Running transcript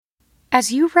As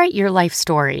you write your life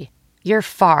story, you're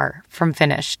far from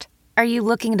finished. Are you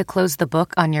looking to close the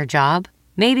book on your job?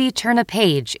 Maybe turn a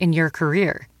page in your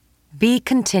career? Be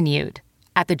continued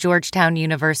at the Georgetown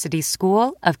University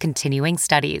School of Continuing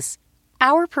Studies.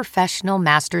 Our professional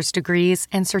master's degrees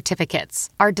and certificates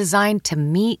are designed to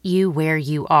meet you where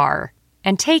you are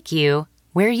and take you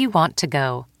where you want to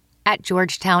go. At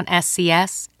Georgetown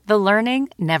SCS, the learning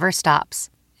never stops,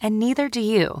 and neither do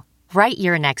you. Write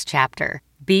your next chapter.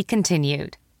 Be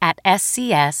continued at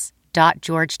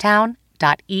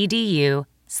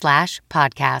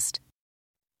scs.georgetown.edu/podcast.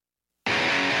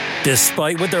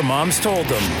 Despite what their moms told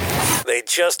them, they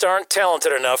just aren't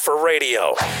talented enough for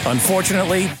radio.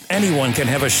 Unfortunately, anyone can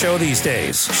have a show these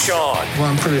days. Sean. Well,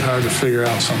 I'm pretty hard to figure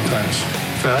out sometimes. In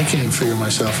fact, I can't even figure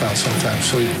myself out sometimes,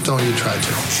 so don't you try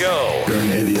to. Joe. You're an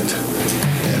idiot.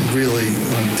 And really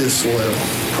a disloyal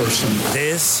person.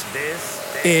 This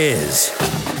is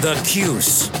the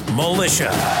Cuse Militia.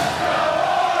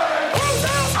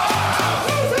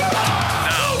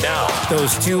 Now,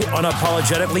 those two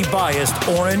unapologetically biased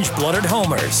orange-blooded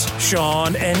homers,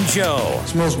 Sean and Joe.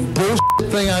 It's the most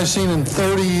bullshit thing I've seen in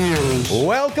 30 years.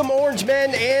 Welcome, orange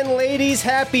men and ladies.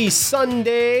 Happy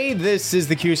Sunday. This is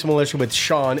the Cuse Militia with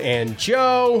Sean and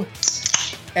Joe.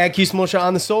 At Cuse Militia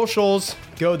on the socials.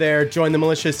 Go there, join the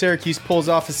militia. Syracuse pulls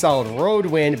off a solid road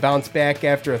win, bounce back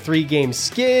after a 3-game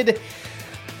skid.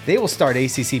 They will start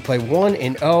ACC play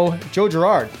 1-0. Joe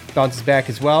Girard bounces back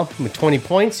as well with 20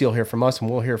 points. You'll hear from us, and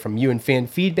we'll hear from you in fan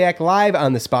feedback live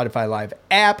on the Spotify Live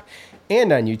app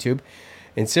and on YouTube.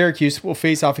 And Syracuse will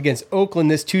face off against Oakland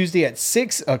this Tuesday at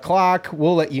 6 o'clock.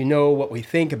 We'll let you know what we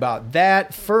think about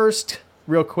that. First,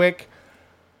 real quick,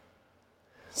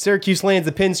 Syracuse lands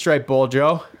the Pinstripe Bowl,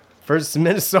 Joe, versus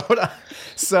Minnesota.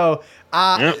 So,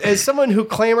 as someone who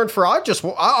clamored for, I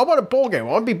want a bowl game. I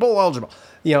want to be bowl eligible.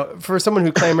 You know, for someone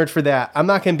who clamored for that, I'm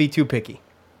not going to be too picky.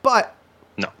 But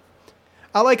no,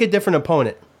 I like a different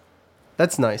opponent.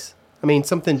 That's nice. I mean,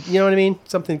 something, you know what I mean?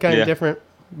 Something kind of different,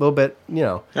 a little bit, you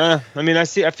know. I mean, I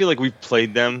feel like we've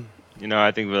played them. You know,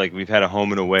 I think we've had a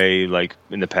home and away like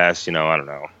in the past, you know, I don't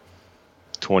know,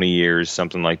 20 years,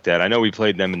 something like that. I know we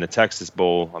played them in the Texas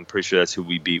Bowl. I'm pretty sure that's who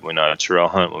we beat when Terrell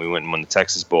Hunt when we went and won the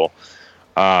Texas Bowl.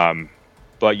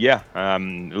 But yeah,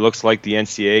 it looks like the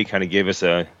NCAA kind of gave us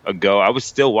a go. I was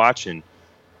still watching.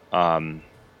 A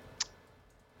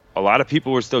lot of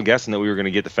people were still guessing that we were going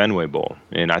to get the Fenway Bowl,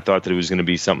 and I thought that it was going to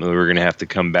be something that we were going to have to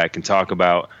come back and talk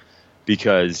about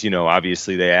because, you know,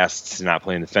 obviously they asked to not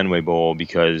play in the Fenway Bowl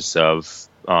because of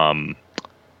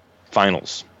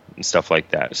finals and stuff like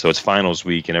that. So it's finals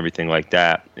week and everything like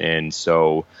that, and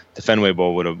so the Fenway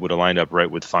Bowl would have lined up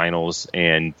right with finals,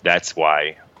 and that's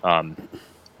why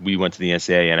we went to the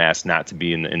NCAA and asked not to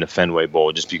be in the Fenway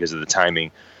Bowl just because of the timing.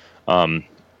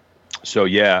 So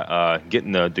yeah,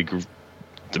 getting the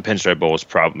Pinstripe Bowl is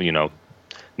probably, you know,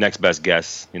 next best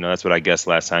guess. You know, that's what I guessed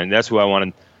last time. That's who I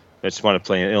wanted. I just wanted to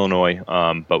play in Illinois,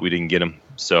 but we didn't get them.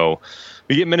 So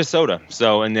we get Minnesota.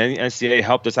 So, and then NCAA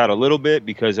helped us out a little bit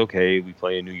because, okay, we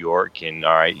play in New York, and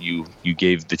all right, you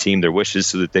gave the team their wishes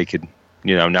so that they could,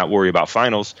 you know, not worry about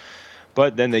finals.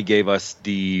 But then they gave us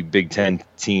the Big Ten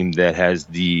team that has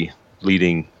the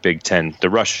leading Big Ten,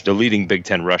 the leading Big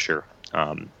Ten rusher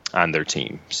on their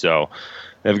team. So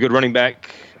they have a good running back.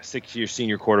 A 6-year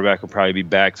senior quarterback will probably be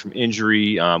back from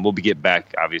injury. We'll get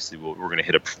back. Obviously, we're going to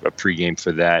hit a pregame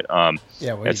for that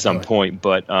at some point.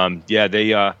 But yeah, they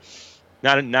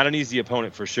not an easy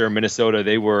opponent for sure. Minnesota,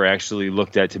 they were actually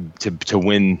looked at to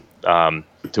win.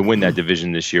 To win that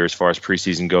division this year, as far as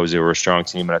preseason goes, they were a strong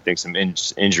team, and I think some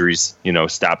injuries, you know,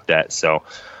 stopped that. So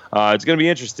it's going to be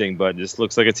interesting, but this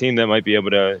looks like a team that might be able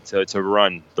to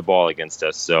run the ball against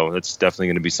us. So that's definitely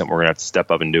going to be something we're going to have to step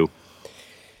up and do.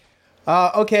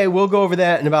 Okay, we'll go over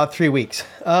that in about 3 weeks.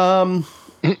 With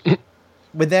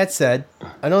that said,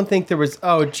 I don't think there was.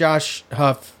 Oh, Josh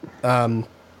Huff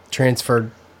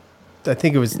transferred. I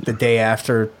think it was the day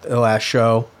after the last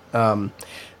show.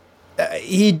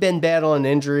 He'd been battling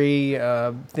injury,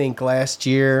 I think, last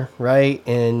year, right?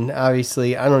 And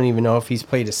obviously, I don't even know if he's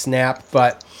played a snap,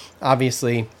 but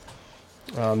obviously,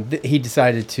 he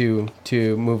decided to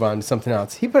move on to something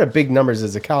else. He put up big numbers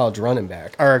as a college running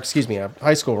back, or excuse me, a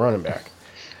high school running back.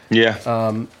 Yeah.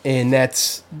 And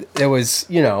it was,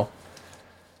 you know,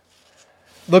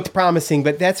 looked promising,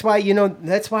 but that's why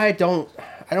I don't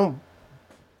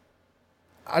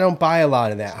buy a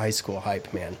lot of that high school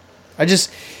hype, man.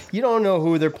 You don't know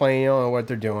who they're playing, you don't know what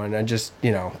they're doing.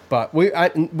 But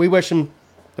we wish them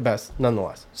the best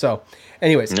nonetheless. So,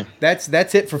 anyways,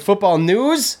 that's it for football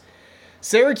news.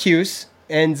 Syracuse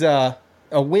ends a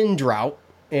win drought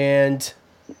and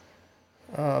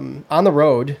on the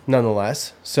road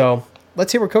nonetheless. So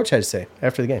let's hear what Coach had to say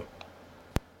after the game.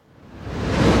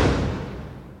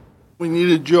 We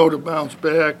needed Joe to bounce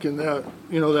back, and that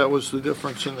was the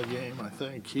difference in the game. I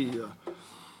think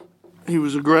he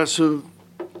was aggressive.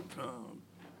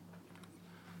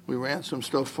 We ran some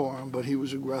stuff for him, but he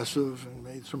was aggressive and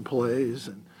made some plays.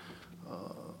 And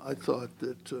I thought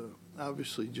that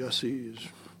obviously Jesse is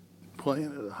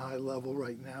playing at a high level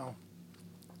right now.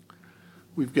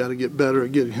 We've got to get better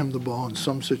at getting him the ball in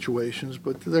some situations,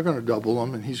 but they're going to double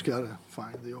him, and he's got to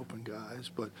find the open guys.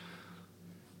 But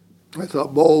I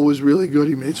thought Bowl was really good.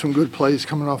 He made some good plays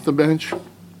coming off the bench.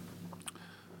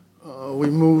 We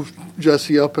moved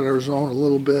Jesse up in our zone a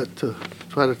little bit to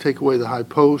try to take away the high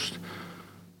post,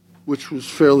 which was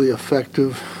fairly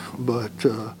effective. But,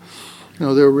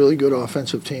 they're a really good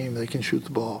offensive team. They can shoot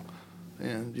the ball,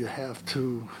 and you have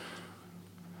to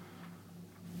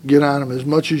get on them as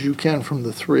much as you can from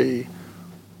the three.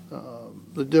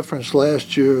 The difference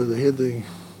last year, they had the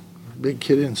big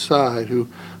kid inside who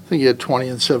I think he had 20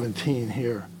 and 17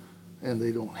 here, and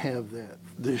they don't have that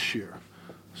this year.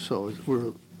 So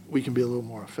we can be a little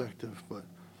more effective. But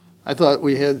I thought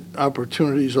we had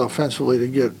opportunities offensively to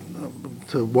get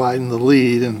to widen the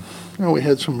lead, and we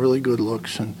had some really good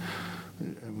looks, and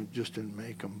we just didn't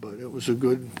make them. But it was a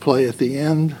good play at the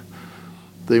end.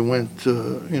 They went,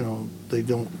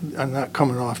 I'm not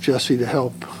coming off Jesse to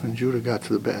help, and Judah got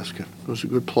to the basket. It was a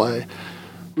good play.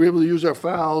 We were able to use our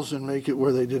fouls and make it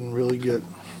where they didn't really get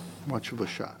much of a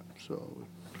shot. So,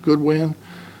 good win.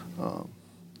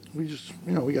 We just,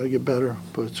 we got to get better,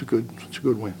 but it's a good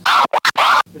win.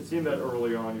 It seemed that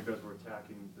early on you guys were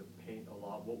attacking the paint a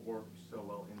lot. What worked so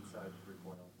well inside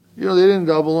 3.0? They didn't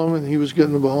double him, and he was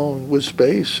getting the ball with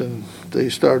space, and they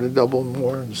started to double him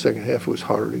more. In the second half, it was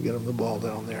harder to get him the ball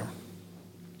down there.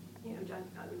 John,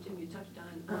 Jim, you touched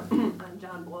on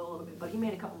John Boyle a little bit, but he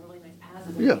made a couple really nice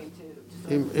passes in Yeah. the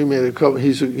game, too. He made a couple.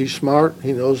 He's smart.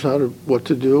 He knows what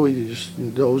to do. He just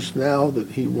knows now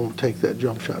that he won't take that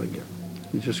jump shot again.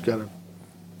 He just got to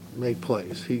make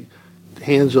plays. He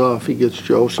hands off. He gets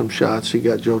Joe some shots. He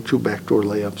got Joe 2 backdoor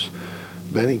layups.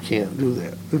 Benny can't do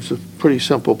that. It's a pretty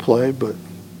simple play, but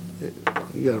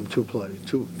you got him 2 plays,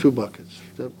 two buckets.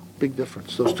 That's a big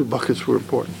difference. Those 2 buckets were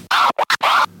important.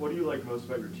 What do you like most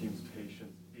about your team's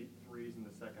patience? 8 threes in the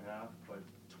second half, but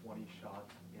 20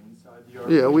 shots inside the arc?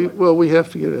 Yeah, we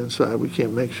have to get inside. We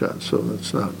can't make shots, so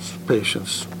it's not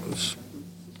patience. It's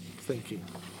thinking.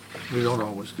 We don't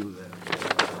always do that.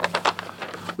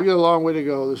 We got a long way to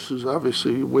go. This is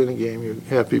obviously, you win a game, you're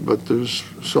happy, but there's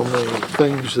so many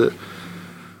things that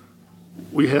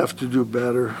we have to do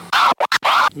better.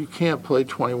 You can't play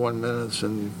 21 minutes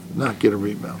and not get a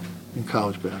rebound in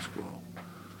college basketball.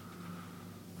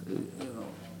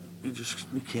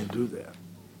 You can't do that.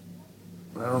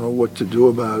 I don't know what to do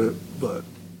about it, but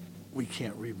we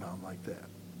can't rebound like that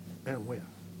and win.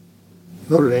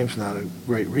 Notre Dame's not a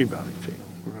great rebounding team.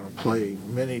 We're going to play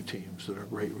many teams that are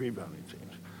great rebounding teams.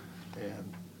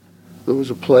 And there was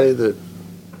a play that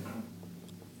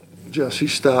Jesse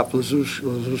stopped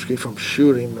Lazuski from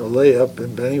shooting a layup,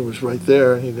 and Benny was right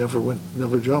there, and he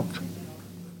never jumped.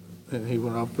 And he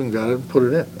went up and got it and put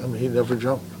it in. I mean, he never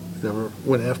jumped. He never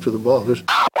went after the ball.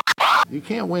 You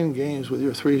can't win games with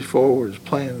your 3 forwards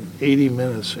playing 80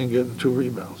 minutes and getting 2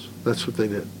 rebounds. That's what they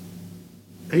did.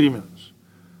 80 minutes.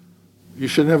 You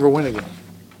should never win a game.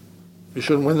 You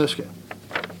shouldn't win this game.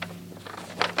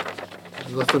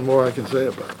 There's nothing more I can say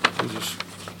about it.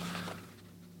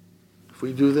 If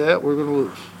we do that, we're going to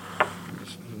lose.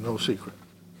 It's no secret.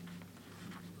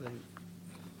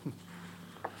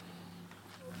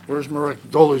 Where's Marek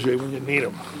Dolezaj when you need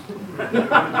him?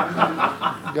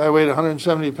 Guy weighed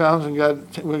 170 pounds and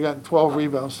we got 12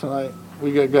 rebounds tonight.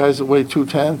 We got guys that weigh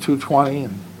 210, 220,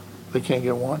 and they can't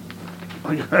get one.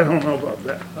 I don't know about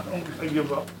that. I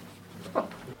give up.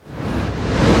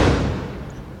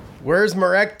 Where's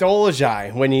Marek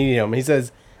Dolezaj when you need him? He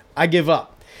says, I give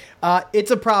up. It's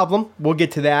a problem. We'll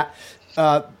get to that.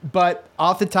 But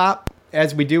off the top,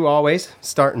 as we do always,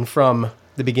 starting from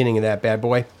the beginning of that bad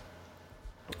boy,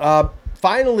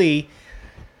 finally,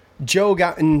 Joe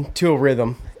got into a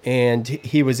rhythm, and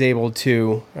he was able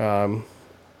to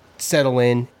settle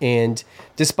in. And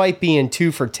despite being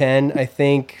 2 for 10, I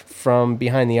think, from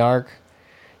behind the arc,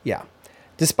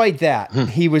 despite that,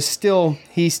 he still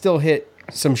hit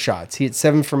some shots. He hit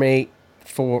 7 from 8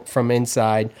 from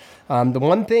inside. The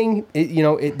one thing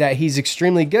that he's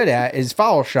extremely good at is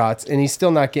foul shots, and he's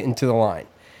still not getting to the line.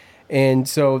 And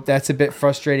so that's a bit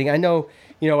frustrating. I know,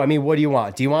 what do you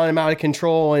want? Do you want him out of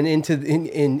control and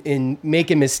in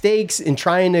making mistakes and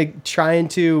trying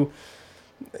to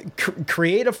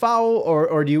create a foul,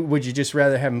 or would you just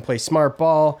rather have him play smart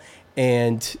ball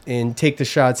and take the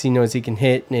shots he knows he can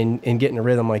hit and get in a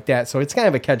rhythm like that. So it's kind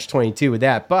of a catch-22 with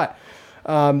that. But,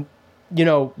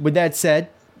 with that said,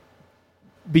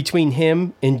 between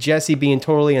him and Jesse being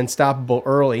totally unstoppable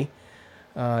early,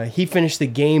 he finished the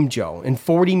game, Joe, in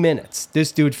 40 minutes.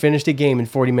 This dude finished a game in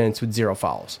 40 minutes with 0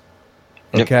 fouls.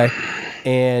 Okay? Yep.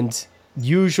 And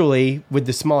usually with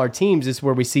the smaller teams is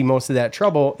where we see most of that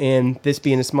trouble. And this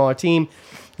being a smaller team,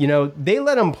 they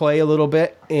let him play a little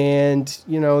bit. And,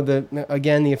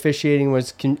 the officiating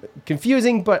was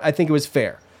confusing, but I think it was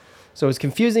fair. So it was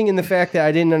confusing in the fact that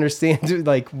I didn't understand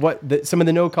some of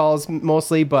the no calls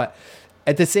mostly, but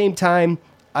at the same time,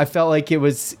 I felt like it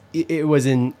was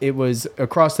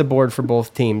across the board for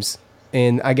both teams.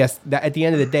 And I guess that at the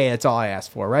end of the day, that's all I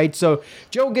asked for, right? So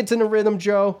Joe gets in a rhythm,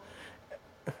 Joe.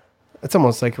 That's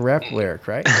almost like a rap lyric,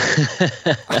 right?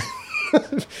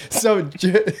 So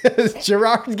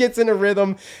Gerard gets in a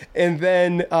rhythm, and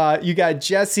then you got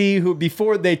Jesse, who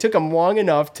before they took him long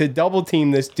enough to double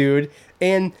team this dude.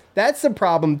 And that's the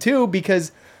problem too,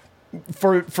 because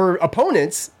for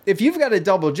opponents, if you've got a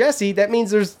double Jesse, that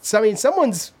means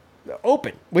someone's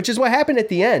open, which is what happened at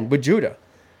the end with Judah.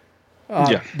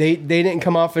 They didn't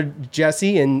come off of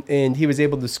Jesse, and he was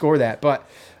able to score that. But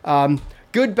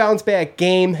good bounce back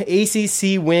game,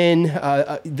 ACC win.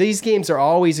 These games are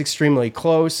always extremely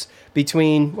close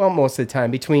most of the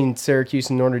time between Syracuse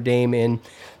and Notre Dame. And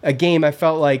a game I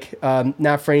felt like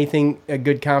not for anything a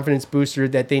good confidence booster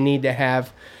that they need to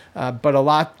have, but a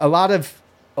lot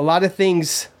of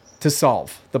things to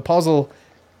solve. The puzzle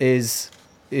is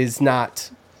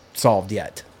not solved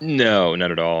yet. No,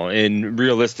 not at all. And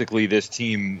realistically, this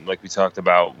team, like we talked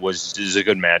about, was a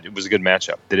good match. It was a good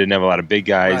matchup. They didn't have a lot of big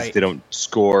guys. Right. They don't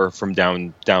score from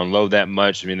down low that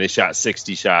much. I mean, they shot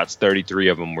 60 shots, 33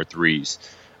 of them were threes.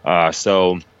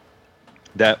 So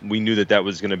that we knew that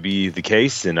was going to be the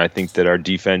case, and I think that our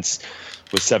defense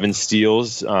with 7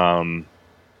 steals, kind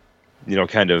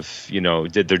of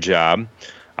did their job.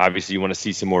 Obviously, you want to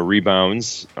see some more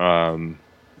rebounds.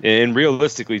 And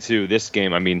realistically, too, this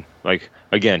game, I mean,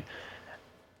 again,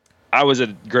 I was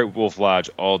at Great Wolf Lodge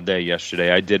all day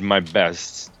yesterday. I did my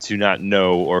best to not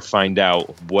know or find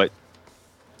out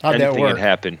anything had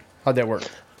happened. How'd that work?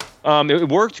 It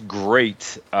worked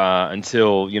great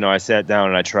until, I sat down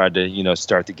and I tried to,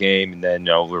 start the game. And then,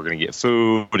 we were going to get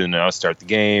food, and then I'll start the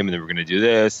game, and then we're going to do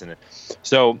this. And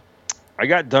so I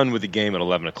got done with the game at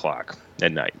 11 o'clock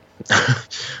at night.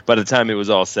 By the time it was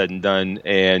all said and done.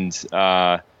 And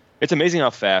it's amazing how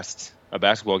fast a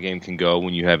basketball game can go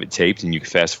when you have it taped and you can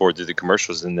fast forward through the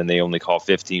commercials, and then they only call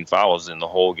 15 fouls in the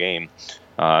whole game.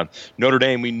 Notre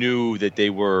Dame, we knew that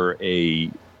they were a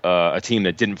team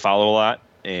that didn't foul a lot,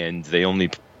 and they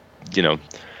only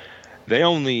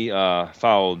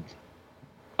fouled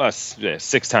us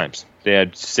 6 times. They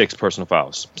had 6 personal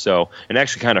fouls. So, and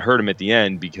actually kind of hurt them at the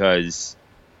end because,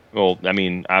 well, I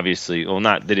mean, obviously,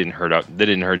 they didn't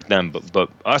hurt them, but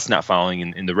us not fouling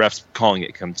and the refs calling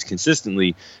it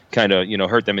consistently kind of,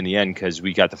 hurt them in the end, because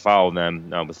we got to foul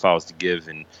them with fouls to give,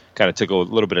 and kind of took a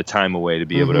little bit of time away to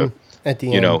be able to, at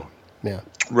the end. Yeah.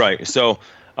 Right. So,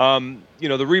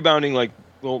 the rebounding,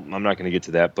 I'm not going to get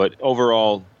to that, but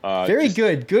overall, very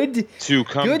good to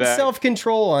come good back.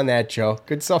 Self-control on that, Joe.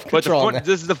 Good self-control. But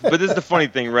this is the funny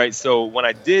thing, right? So when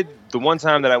I did the one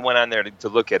time that I went on there to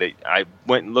look at it, I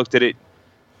went and looked at it,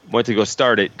 went to go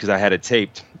start it because I had it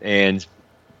taped, and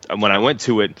when I went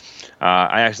to it,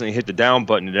 I actually hit the down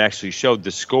button. It actually showed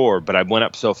the score, but I went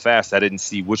up so fast I didn't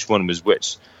see which one was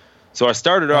which. So I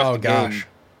started off game.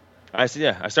 I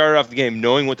started off the game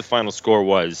knowing what the final score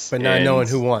was, but not knowing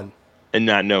who won. And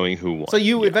not knowing who won. So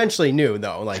you eventually knew,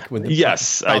 though, with the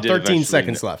I did 13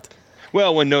 seconds left.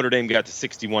 Well, when Notre Dame got to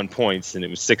 61 points and it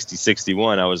was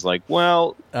 60-61, I was like,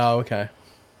 well. Oh, okay.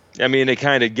 I mean, it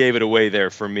kind of gave it away there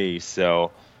for me.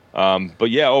 So, but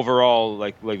yeah, overall,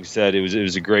 like we said, it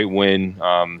was a great win.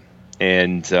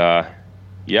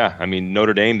 Yeah, I mean,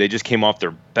 Notre Dame, they just came off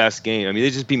their best game. I mean, they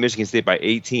just beat Michigan State by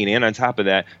 18, and on top of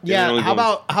that, how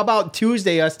about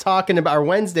Tuesday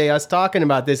Wednesday us talking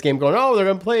about this game, going, oh, they're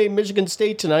going to play Michigan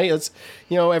State tonight. Let's,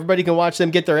 everybody can watch them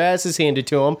get their asses handed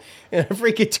to them, and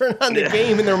freaking turn on the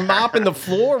game and they're mopping the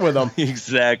floor with them.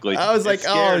 Exactly. I was like,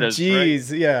 oh,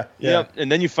 geez, right? Yeah. Yep.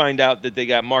 And then you find out that they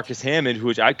got Marcus Hammond,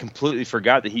 which I completely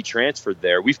forgot that he transferred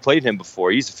there. We've played him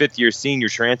before. He's a 5th-year senior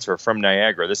transfer from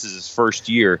Niagara. This is his first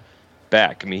year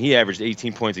back. I mean, he averaged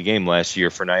 18 points a game last year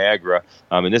for Niagara,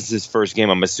 and this is his first game,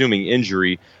 I'm assuming,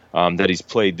 injury that he's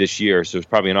played this year, so it's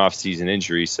probably an off-season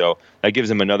injury. So that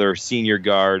gives him another senior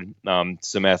guard,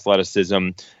 some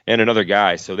athleticism, and another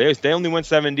guy. So they only went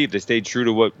 7 deep. They stayed true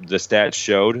to what the stats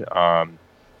showed,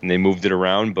 and they moved it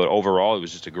around. But overall, it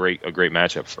was just a great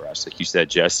matchup for us. Like you said,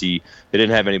 Jesse, they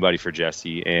didn't have anybody for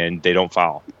Jesse, and they don't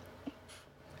foul.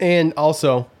 And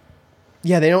also,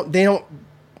 yeah, they don't.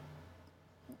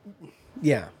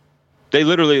 Yeah. They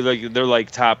literally they're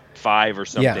like top 5 or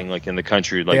something like in the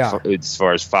country, as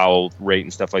far as foul rate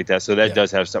and stuff like that. So that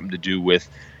does have something to do with,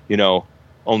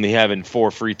 only having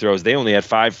 4 free throws. They only had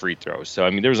 5 free throws. So, I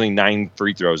mean, there was only 9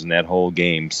 free throws in that whole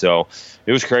game. So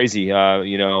it was crazy.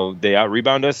 They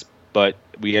out-rebound us, but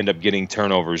we end up getting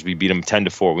turnovers. We beat them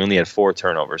 10-4. We only had 4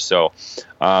 turnovers. So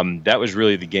that was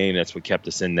really the game. That's what kept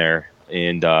us in there.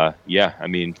 And, I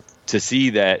mean, to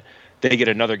see that they get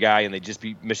another guy and they just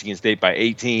beat Michigan State by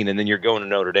 18, and then you're going to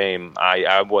Notre Dame,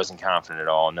 I wasn't confident at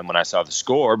all. And then when I saw the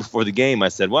score before the game, I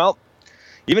said, well,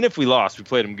 even if we lost, we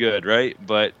played them good, right?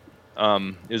 But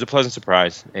it was a pleasant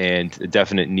surprise and a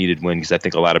definite needed win, because I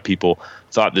think a lot of people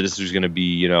thought that this was going to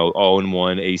be,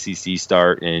 0-1 ACC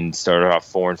start and started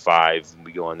off 4-5. And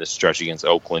we go on this stretch against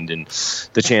Oakland, and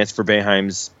the chance for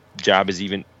Boeheim's job is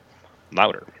even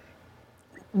louder.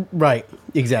 Right,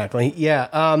 exactly.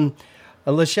 Yeah.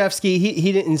 Leshevsky,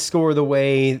 he didn't score the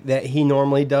way that he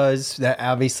normally does. That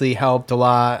obviously helped a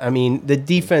lot. I mean, the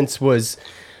defense was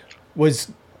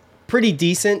pretty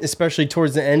decent, especially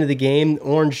towards the end of the game.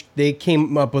 Orange, they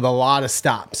came up with a lot of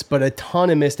stops, but a ton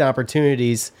of missed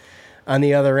opportunities on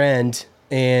the other end.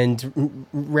 And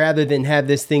rather than have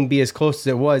this thing be as close as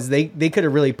it was, they could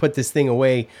have really put this thing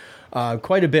away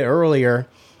quite a bit earlier,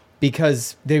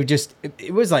 because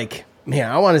it was like,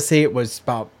 man, I want to say it was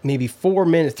about maybe 4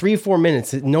 minutes, 3-4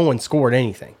 minutes that no one scored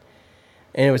anything.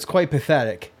 And it was quite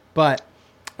pathetic. But,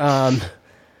 I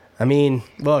mean,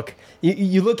 look,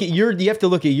 you have to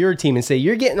look at your team and say,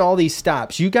 you're getting all these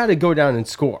stops. You got to go down and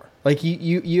score. Like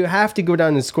you have to go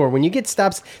down and score. When you get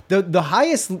stops, the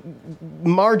highest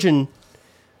margin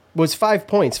was 5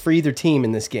 points for either team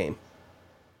in this game.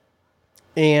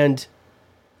 And,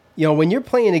 when you're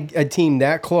playing a team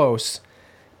that close,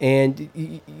 and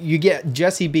you get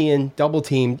Jesse being double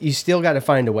teamed, you still got to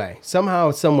find a way.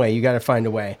 Somehow, some way, you got to find a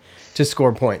way to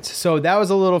score points. So that was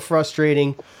a little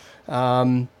frustrating.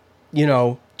 John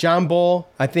Bull,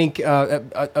 I think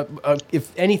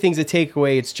if anything's a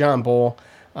takeaway, it's John Bull.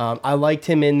 I liked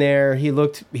him in there. He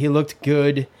looked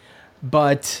good,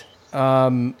 but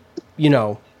a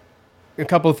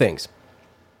couple of things.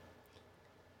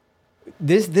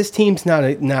 This team's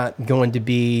not going to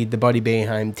be the Buddy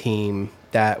Boeheim team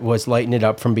that was lighting it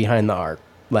up from behind the arc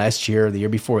last year or the year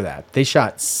before that. They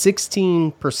shot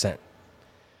 16%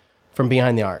 from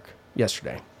behind the arc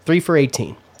yesterday. 3 for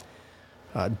 18.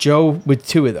 Joe with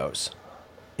 2 of those.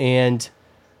 And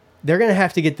they're going to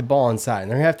have to get the ball inside.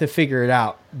 They're going to have to figure it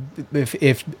out.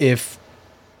 If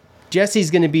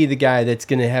Jesse's going to be the guy that's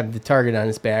going to have the target on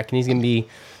his back and he's going to be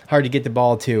hard to get the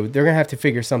ball to, they're going to have to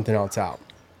figure something else out.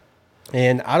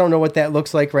 And I don't know what that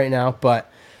looks like right now,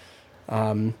 but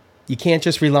you can't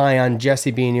just rely on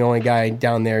Jesse being the only guy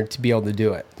down there to be able to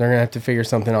do it. They're going to have to figure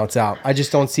something else out. I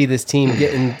just don't see this team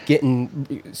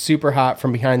getting super hot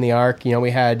from behind the arc.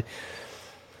 We had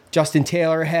Justin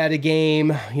Taylor had a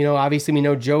game. Obviously we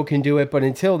know Joe can do it, but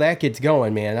until that gets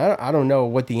going, man, I don't know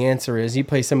what the answer is. You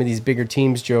play some of these bigger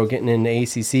teams, Joe, getting into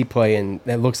ACC play, and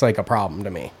that looks like a problem to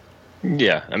me.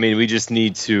 Yeah, I mean, we just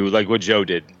need to, like what Joe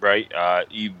did, right?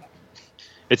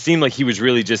 It seemed like he was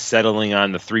really just settling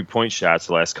on the 3-point shots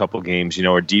the last couple games,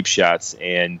 or deep shots,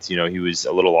 and he was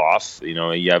a little off.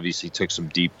 He obviously took some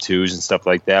deep 2s and stuff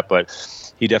like that,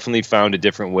 but he definitely found a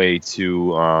different way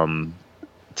to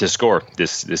score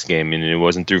this game, and it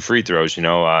wasn't through free throws.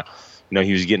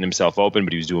 He was getting himself open,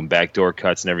 but he was doing backdoor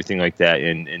cuts and everything like that,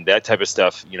 and that type of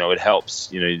stuff. It helps.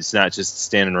 It's not just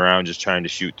standing around just trying to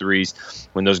shoot threes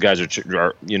when those guys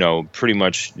are pretty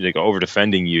much like over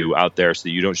defending you out there so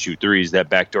that you don't shoot threes. That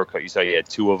backdoor cut, you saw he had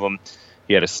 2 of them.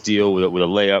 He had a steal with a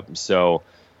layup. So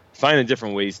finding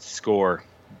different ways to score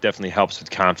definitely helps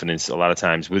with confidence a lot of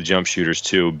times with jump shooters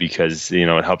too, because it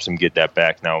helps him get that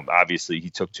back. Now obviously he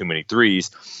took too many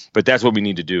threes, but that's what we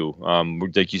need to do.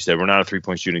 Like you said, we're not a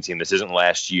 3-point shooting team. This isn't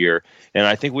last year, and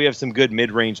I think we have some good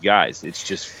mid-range guys. It's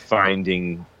just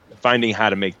finding how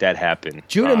to make that happen.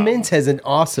 Judah Mintz has an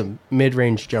awesome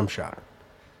mid-range jump shot.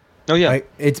 Oh yeah,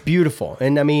 it's beautiful,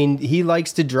 and I mean he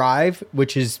likes to drive,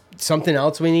 which is something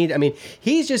else we need. I mean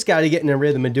he's just got to get in a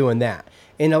rhythm of doing that,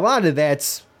 and a lot of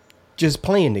that's just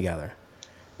playing together.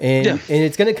 And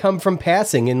it's going to come from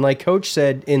passing. And like Coach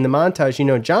said in the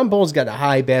montage, John Bull's got a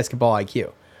high basketball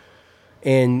IQ.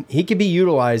 And he could be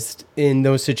utilized in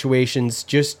those situations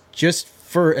just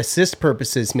for assist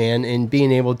purposes, man, and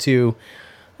being able to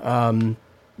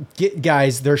get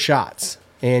guys their shots.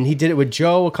 And he did it with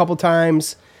Joe a couple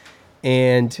times.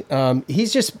 And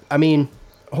he's just,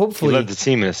 hopefully. He led the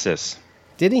team in assists.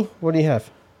 Did he? What do you have?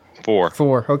 4.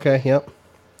 4. Okay. Yep.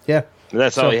 Yeah.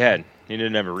 That's all he had. He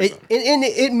didn't have a rebound.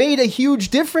 It made a huge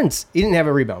difference. He didn't have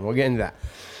a rebound. We'll get into that.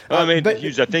 I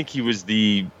think he was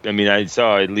I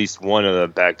saw at least one of the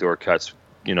backdoor cuts.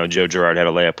 Joe Girard had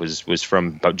a layup was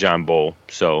from John Bull.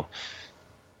 So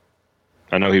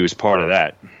I know he was part of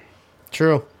that.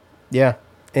 True. Yeah.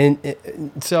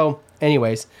 And so,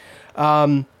 anyways,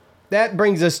 that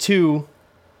brings us to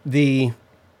the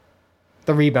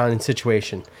rebounding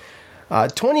situation.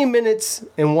 20 minutes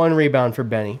and 1 rebound for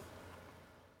Benny.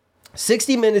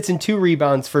 60 minutes and 2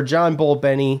 rebounds for John Bull,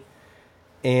 Benny,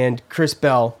 and Chris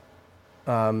Bell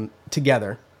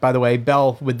together. By the way,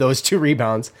 Bell with those 2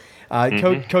 rebounds.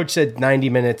 Coach said 90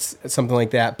 minutes, something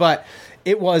like that. But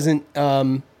it wasn't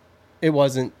 90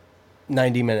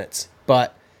 minutes.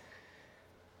 But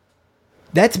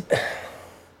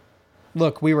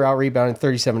look, we were out rebounded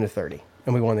 37-30,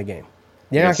 and we won the game.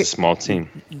 Against a small team.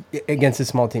 Against a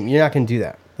small team. You're not going to do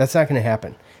that. That's not going to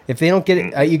happen. If they don't get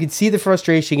it, you can see the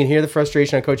frustration. You can hear the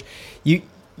frustration on Coach.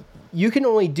 You can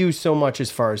only do so much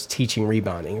as far as teaching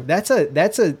rebounding. That's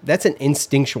an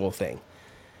instinctual thing.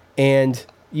 And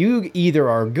you either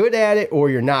are good at it or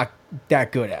you're not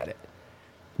that good at it.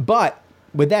 But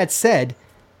with that said,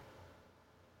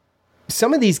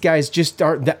 some of these guys just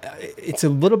aren't. It's a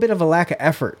little bit of a lack of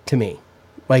effort to me.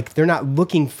 Like, they're not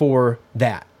looking for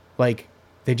that. Like,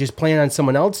 they just plan on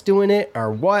someone else doing it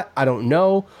or what? I don't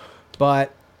know.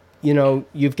 But,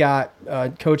 you've got,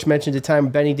 Coach mentioned a time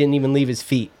Benny didn't even leave his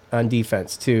feet on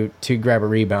defense to grab a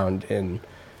rebound. And,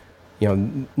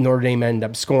 Notre Dame ended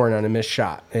up scoring on a missed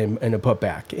shot and a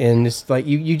putback. And it's like,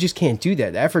 you just can't do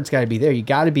that. The effort's got to be there. You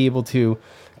got to be able to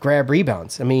grab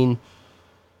rebounds. I mean,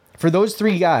 for those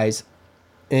 3 guys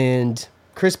and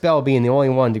Chris Bell being the only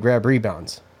one to grab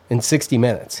rebounds in 60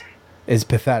 minutes is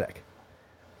pathetic.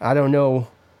 I don't know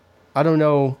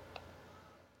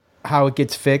how it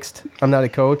gets fixed. I'm not a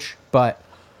coach, but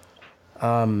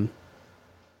the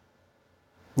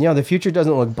future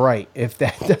doesn't look bright if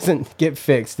that doesn't get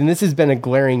fixed. And this has been a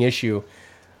glaring issue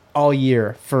all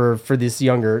year for these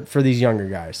younger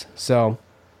guys. So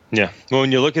yeah, well,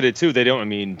 when you look at it too,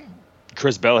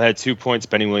 Chris Bell had 2 points,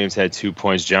 Benny Williams had 2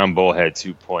 points, John Bull had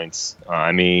 2 points.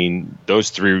 Those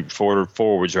 3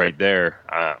 forwards right there.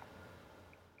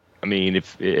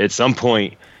 If at some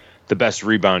point the best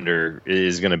rebounder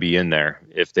is going to be in there,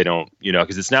 if they don't,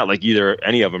 because it's not like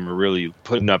any of them are really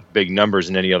putting up big numbers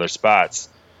in any other spots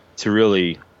to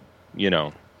really,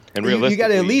 and realistically, you got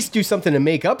to at least do something to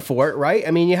make up for it, right?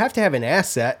 I mean, you have to have an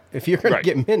asset if you're going to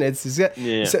get minutes.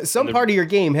 Some part of your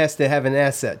game has to have an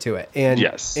asset to it, and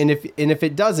yes, and if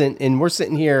it doesn't, and we're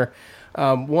sitting here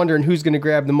wondering who's going to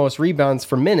grab the most rebounds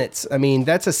for minutes, I mean,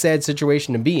 that's a sad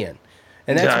situation to be in.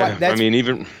 And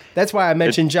that's why I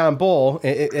mentioned John Bull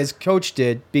as Coach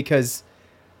did, because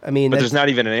but there's not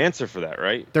even an answer for that,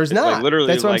 right? There's not. Like literally,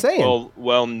 that's what I'm saying.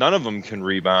 Well, none of them can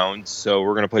rebound, so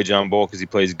we're going to play John Bull because he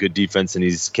plays good defense and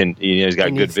he's got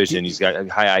good vision, he's got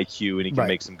high IQ, and he can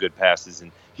make some good passes,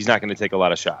 and he's not going to take a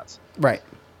lot of shots. Right.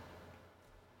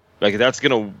 Like that's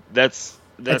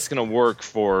gonna work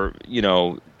for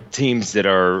teams that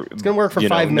are it's going to work for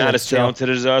 5 minutes, not as talented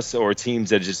as us, or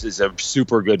teams that just is a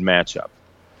super good matchup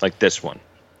like this one.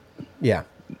 Yeah,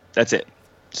 that's it.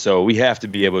 So we have to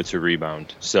be able to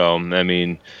rebound. So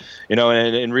and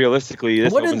realistically,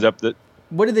 this opens up the.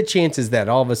 What are the chances that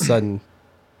all of a sudden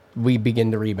we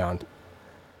begin to rebound?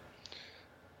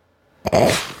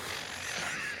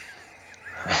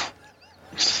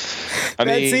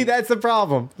 See, that's the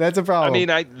problem. That's a problem.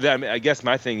 I guess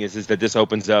my thing is that this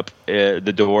opens up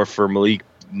the door for Malik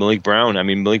Brown.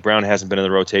 Malik Brown hasn't been in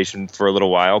the rotation for a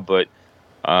little while, but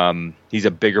he's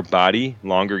a bigger body,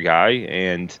 longer guy,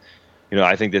 and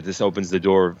I think that this opens the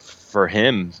door for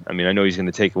him. I know he's going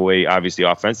to take away obviously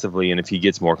offensively, and if he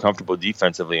gets more comfortable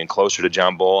defensively and closer to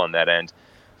John Bull on that end,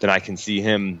 then I can see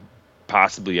him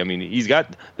possibly. He's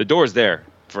got the doors there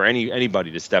for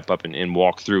anybody to step up and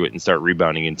walk through it and start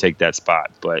rebounding and take that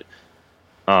spot. But,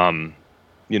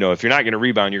 if you're not going to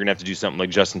rebound, you're going to have to do something like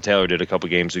Justin Taylor did a couple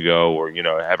games ago, or,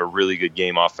 have a really good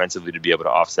game offensively to be able to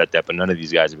offset that. But none of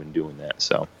these guys have been doing that.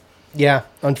 So, yeah,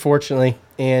 unfortunately.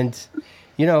 And,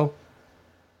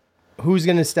 who's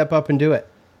going to step up and do it?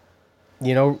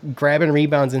 Grabbing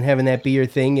rebounds and having that be your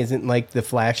thing isn't like the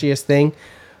flashiest thing,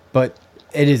 but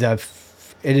it is a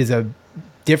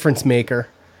difference maker.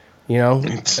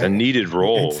 It's a needed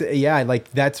role.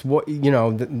 That's what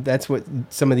that's what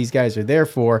some of these guys are there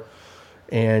for.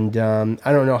 And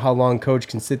I don't know how long Coach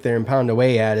can sit there and pound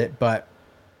away at it, but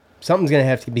something's going to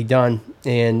have to be done.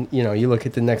 And you look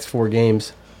at the next 4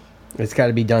 games, it's got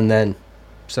to be done then.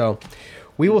 So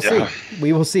We will see.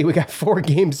 We will see. We got 4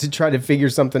 games to try to figure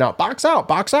something out. Box out.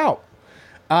 Box out.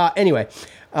 Anyway.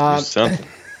 Something.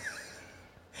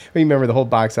 Remember the whole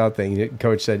box out thing.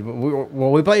 Coach said,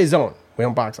 well, we play a zone. We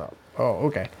don't box out. Oh,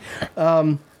 okay.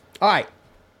 All right.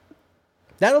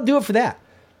 That'll do it for that.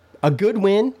 A good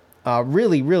win.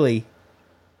 Really, really,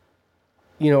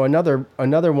 another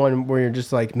one where you're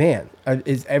just like, man,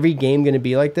 is every game going to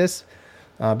be like this?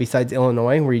 Besides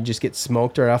Illinois, where you just get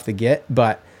smoked right off the get.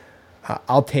 But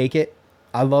I'll take it.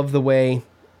 I love the way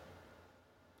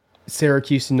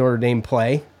Syracuse and Notre Dame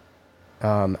play.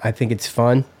 I think it's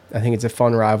fun. I think it's a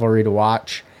fun rivalry to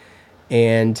watch.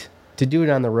 And to do it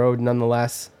on the road,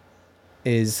 nonetheless,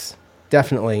 is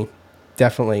definitely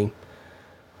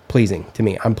pleasing to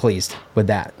me. I'm pleased with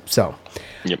that. So,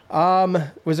 yep.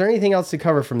 Was there anything else to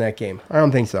cover from that game? I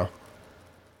don't think so.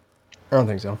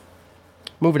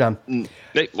 Moving on.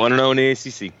 They 1-0 in the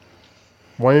ACC.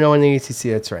 1-0 in the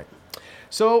ACC, that's right.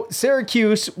 So,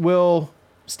 Syracuse will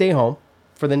stay home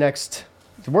for the next...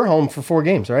 We're home for 4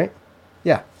 games, right?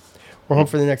 Yeah. We're home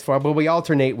for the next 4, but we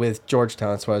alternate with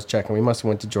Georgetown. That's what I was checking. We must have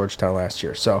went to Georgetown last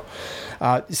year. So,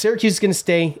 Syracuse is going to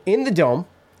stay in the Dome,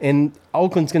 and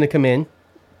Oakland's going to come in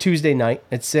Tuesday night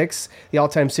at 6. The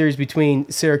all-time series between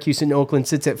Syracuse and Oakland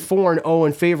sits at 4-0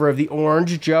 in favor of the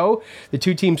Orange. Joe, the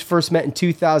 2 teams first met in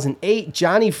 2008.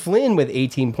 Johnny Flynn with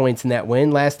 18 points in that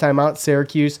win. Last time out,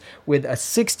 Syracuse with a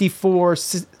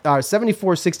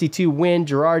 74-62 win.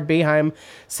 Gerard, Boeheim,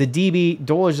 Sidibe,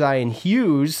 Dolezaj, and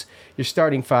Hughes. Your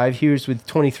starting 5. Hughes with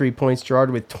 23 points. Gerard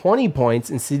with 20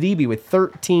 points. And Sidibe with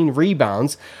 13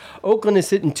 rebounds. Oakland is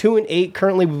sitting 2-8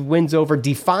 currently with wins over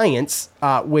Defiance,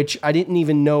 which I didn't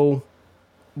even know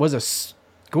was a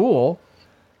school.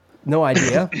 No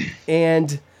idea.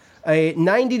 And a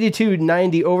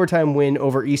 92-90 overtime win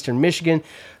over Eastern Michigan.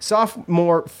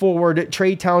 Sophomore forward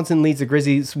Trey Townsend leads the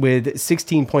Grizzlies with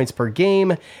 16 points per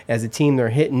game. As a team, they're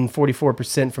hitting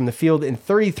 44% from the field and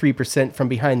 33% from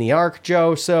behind the arc,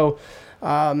 Joe. So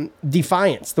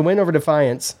Defiance, the win over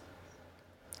Defiance.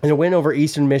 And a win over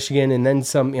Eastern Michigan, and then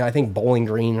some, I think Bowling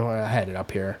Green, I had it up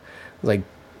here, like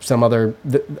some other,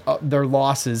 their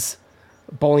losses,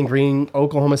 Bowling Green,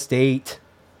 Oklahoma State,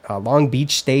 Long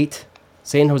Beach State,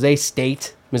 San Jose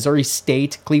State, Missouri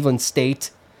State, Cleveland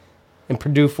State, and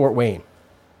Purdue Fort Wayne.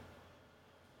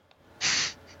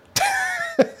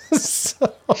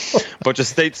 So, bunch of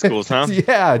state schools, huh?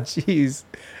 Yeah, jeez.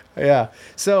 Yeah.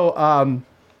 So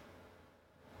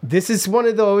this is one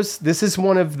of those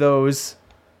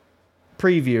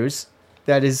previews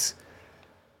that is,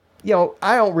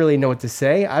 I don't really know what to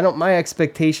say. My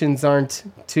expectations aren't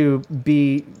to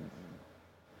be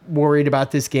worried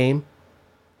about this game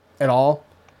at all.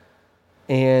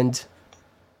 And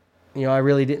I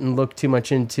really didn't look too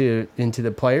much into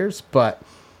the players, but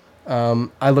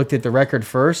I looked at the record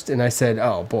first and I said,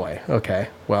 oh boy, okay,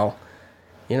 well,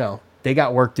 they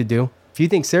got work to do. If you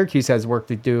think Syracuse has work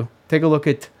to do, take a look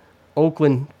at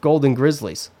Oakland Golden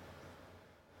Grizzlies.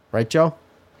 Right, Joe?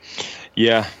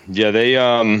 Yeah,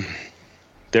 they're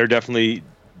definitely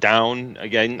down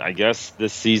again, I guess,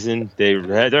 this season.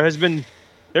 There's been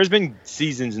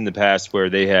seasons in the past where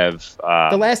they have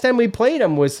the last time we played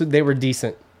them they were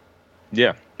decent.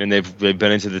 Yeah, and they've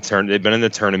been into the they've been in the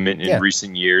tournament in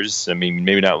recent years. I mean,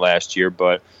 maybe not last year,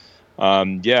 but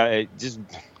just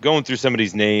going through some of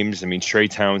these names. I mean, Trey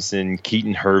Townsend,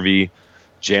 Keaton Hervey,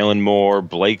 Jalen Moore,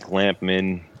 Blake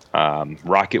Lampman,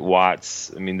 Rocket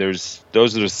Watts. I mean, those are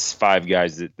the 5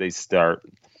 guys that they start,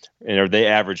 and they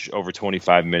average over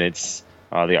 25 minutes.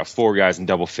 They got 4 guys in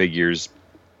double figures,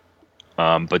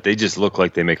 but they just look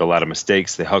like they make a lot of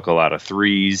mistakes. They huck a lot of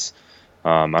threes.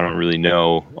 I don't really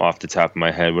know off the top of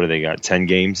my head. What do they got? 10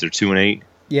 games? They're 2-8.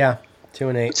 Yeah,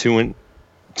 2-8.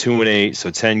 2-8.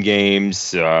 So 10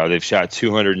 games. They've shot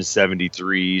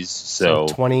 273s. So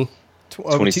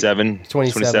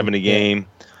 27 a game. Yeah.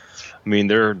 I mean,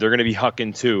 they're going to be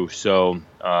hucking too. So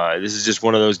this is just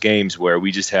one of those games where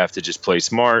we just have to just play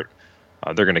smart.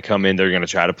 They're going to come in. They're going to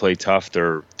try to play tough.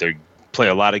 They play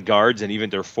a lot of guards, and even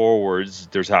their forwards,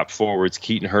 their top forwards,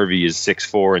 Keaton Hervey is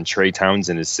 6'4", and Trey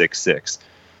Townsend is 6'6".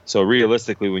 So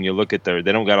realistically, when you look at they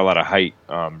don't got a lot of height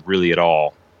really at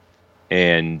all.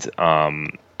 And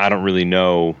I don't really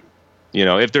know,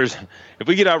 if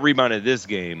we get out rebounded this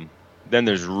game, then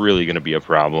there's really going to be a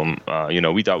problem.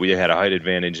 We thought we had a height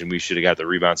advantage and we should have got the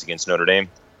rebounds against Notre Dame.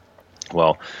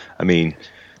 Well, I mean,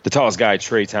 the tallest guy,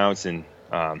 Trey Townsend,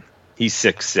 he's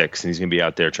 6'6", and he's going to be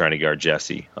out there trying to guard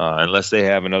Jesse. Unless they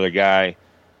have another guy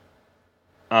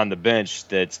on the bench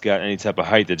that's got any type of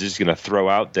height, they're just going to throw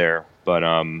out there. But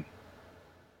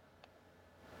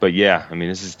but yeah, I mean,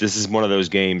 this is one of those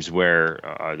games where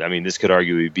I mean, this could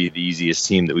arguably be the easiest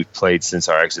team that we've played since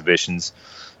our exhibitions.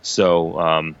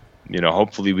 So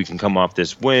hopefully we can come off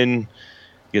this win,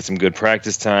 get some good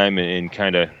practice time, and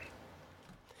kind of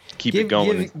keep it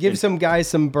going. Give some guys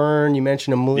some burn. You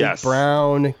mentioned Malik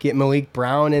Brown. Get Malik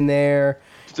Brown in there.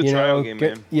 It's a trial game,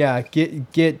 man.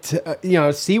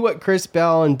 Yeah, see what Chris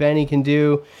Bell and Benny can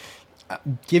do.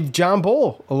 Give John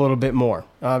Bull a little bit more.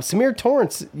 Samir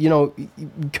Torrance,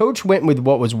 Coach went with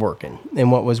what was working,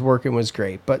 and what was working was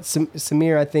great. But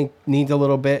Samir, I think, needs a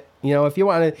little bit. If you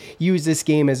want to use this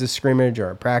game as a scrimmage or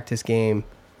a practice game,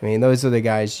 I mean, those are the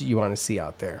guys you want to see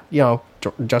out there.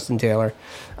 Justin Taylor.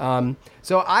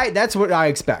 So that's what I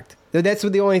expect. That's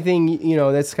what the only thing,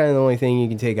 that's kind of the only thing you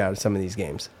can take out of some of these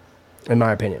games, in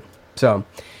my opinion. So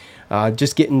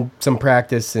just getting some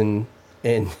practice and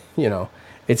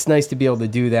it's nice to be able to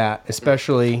do that,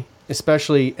 especially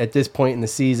at this point in the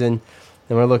season.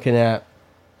 And we're looking at,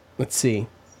 let's see.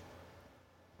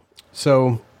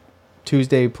 So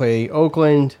Tuesday play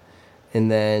Oakland, and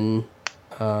then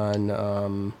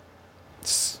on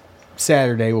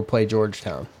Saturday we'll play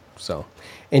Georgetown. So,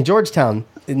 and Georgetown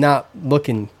is not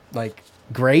looking like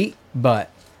great, but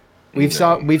we've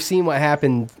seen what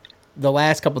happened the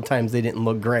last couple of times. They didn't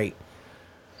look great.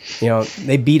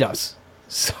 They beat us.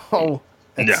 So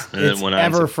it's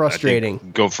ever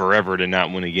frustrating. Go forever to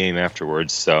not win a game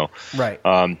afterwards. So right.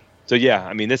 So yeah,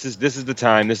 I mean, this is the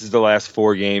time. This is the last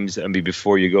 4 games. I mean,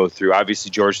 before you go through,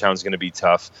 obviously Georgetown's going to be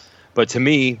tough, but to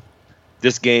me,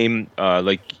 this game,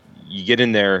 you get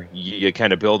in there, you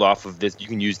kind of build off of this. You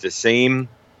can use the same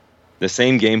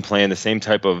game plan, the same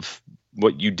type of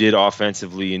what you did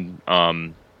offensively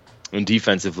and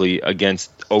defensively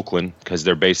against Oakland, because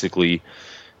they're basically,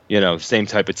 same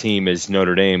type of team as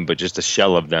Notre Dame, but just a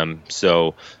shell of them.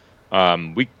 So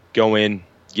we go in,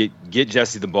 get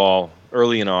Jesse the ball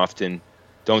early and often.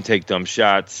 Don't take dumb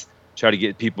shots. Try to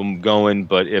get people going.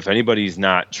 But if anybody's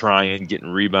not trying, getting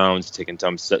rebounds, taking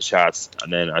dumb shots,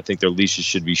 then I think their leashes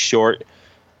should be short.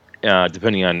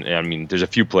 Depending on, I mean, there's a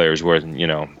few players where,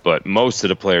 but most of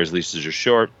the players' leashes are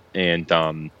short. And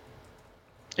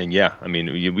yeah, I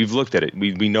mean, we've looked at it.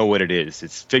 We know what it is.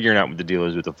 It's figuring out what the deal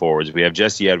is with the forwards. We have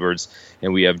Jesse Edwards,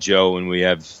 and we have Joe, and we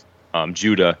have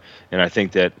Judah. And I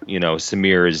think that,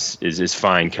 Samir is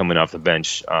fine coming off the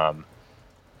bench.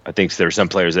 I think there are some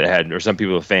players or some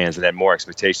people, fans, that had more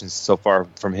expectations so far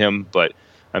from him. But,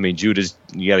 I mean, Judah's,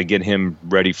 you got to get him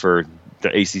ready for the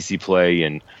ACC play.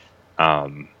 And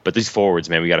but these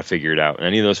forwards, man, we got to figure it out. And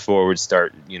any of those forwards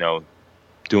start,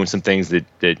 doing some things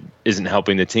that isn't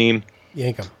helping the team,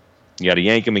 yank them. You got to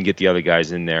yank them and get the other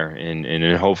guys in there, and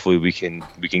then hopefully we can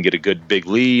get a good big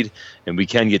lead, and we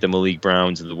can get the Malik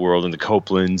Browns of the world and the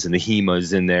Copelands and the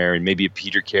Hemas in there, and maybe a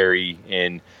Peter Carey,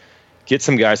 and get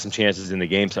some guys some chances in the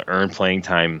game to earn playing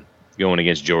time going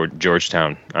against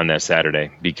Georgetown on that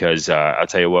Saturday, because I'll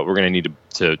tell you what, we're going to need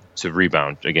to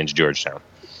rebound against Georgetown.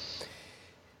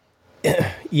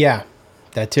 Yeah,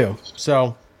 that too.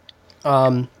 So,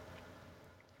 all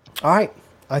right.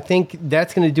 I think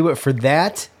that's going to do it for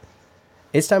that.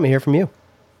 It's time to hear from you.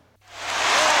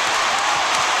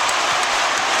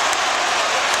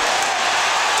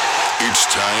 It's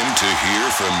time to hear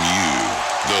from you,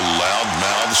 the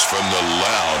loudmouths from the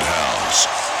Loud House.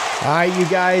 All right, you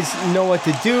guys know what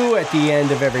to do at the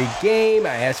end of every game.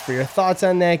 I ask for your thoughts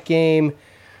on that game.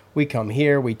 We come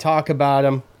here, we talk about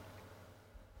them.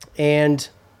 And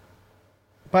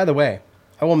by the way,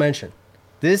 I will mention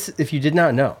this, if you did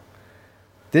not know,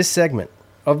 this segment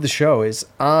of the show is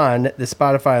on the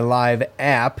Spotify Live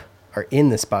app, or in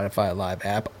the Spotify Live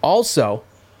app. Also,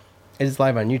 it is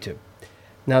live on YouTube.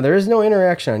 Now, there is no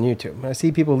interaction on YouTube. I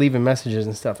see people leaving messages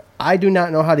and stuff. I do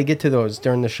not know how to get to those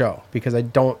during the show, because I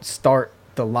don't start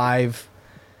the live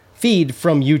feed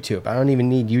from YouTube. I don't even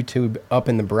need YouTube up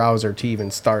in the browser to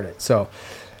even start it. So,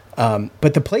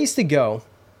 but the place to go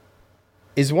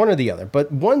is one or the other. But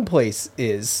one place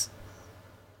is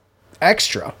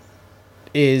extra,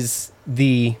 is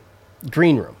the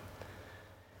green room.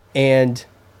 And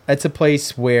that's a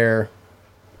place where,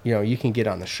 you can get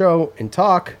on the show and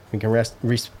talk. You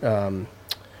can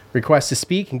request to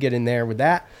speak and get in there with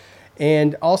that.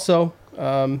 And also,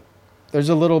 there's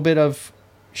a little bit of,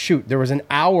 there was an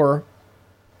hour's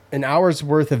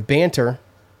worth of banter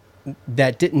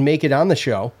that didn't make it on the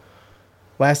show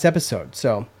last episode.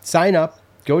 So sign up,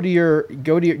 go to your,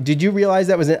 did you realize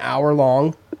that was an hour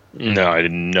long? No, I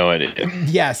didn't know it.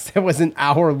 Yes, it was an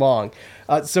hour long.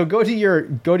 So go to your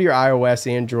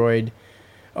iOS, Android,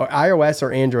 or iOS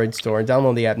or Android store.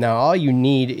 Download the app now. All you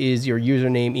need is your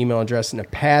username, email address, and a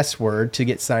password to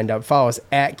get signed up. Follow us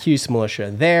at Cuse Militia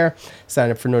there.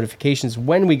 Sign up for notifications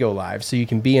when we go live so you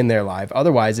can be in there live.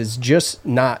 Otherwise, it's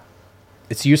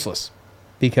useless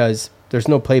because there's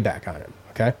no playback on it,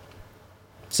 okay?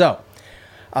 So,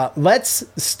 let's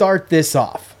start this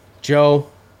off. Joe,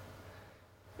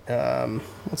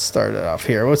 let's start it off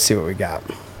here. Let's see what we got.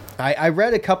 I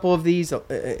read a couple of these,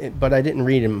 but I didn't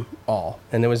read them all,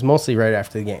 and it was mostly right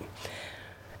after the game.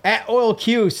 At Oil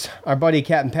Cuse, our buddy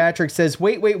Captain Patrick says,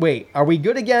 wait. Are we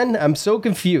good again? I'm so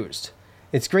confused.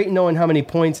 It's great knowing how many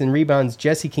points and rebounds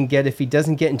Jesse can get if he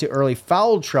doesn't get into early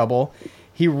foul trouble.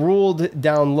 He ruled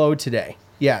down low today.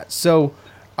 Yeah, so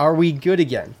are we good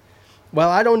again? Well,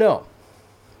 I don't know.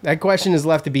 That question is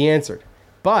left to be answered.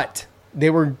 But they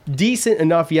were decent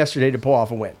enough yesterday to pull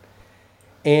off a win.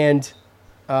 And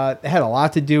it had a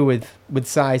lot to do with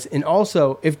size. And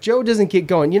also, if Joe doesn't get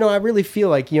going, I really feel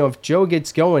like, if Joe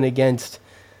gets going against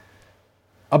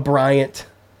a Bryant,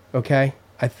 okay,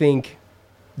 I think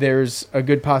there's a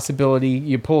good possibility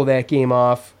you pull that game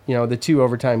off, the 2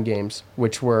 overtime games,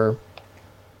 which were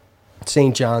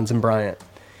St. John's and Bryant.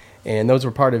 And those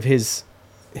were part of his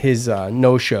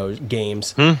no-show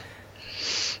games.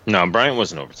 No, Bryant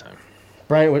wasn't overtime.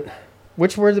 Bryant,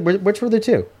 which were the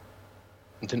 2?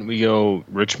 Didn't we go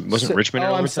Richmond?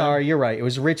 Oh, I'm sorry. You're right. It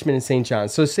was Richmond and St.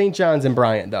 John's. So St. John's and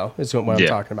Bryant, though, is what I'm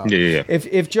talking about. Yeah.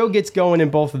 If Joe gets going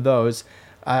in both of those,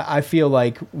 I feel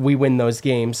like we win those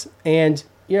games. And,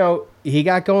 he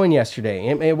got going yesterday.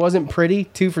 It wasn't pretty.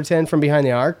 2 for 10 from behind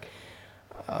the arc.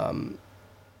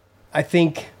 I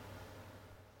think,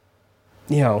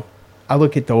 I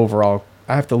look at the overall.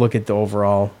 I have to look at the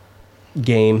overall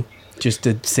game just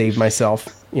to save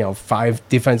myself. 5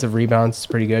 defensive rebounds is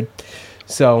pretty good.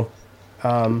 So,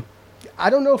 I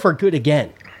don't know if we're good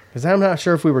again because I'm not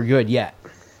sure if we were good yet.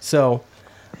 So,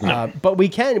 but we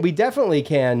definitely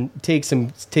can take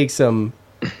some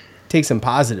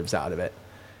positives out of it.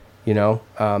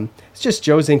 It's just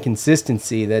Joe's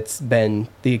inconsistency that's been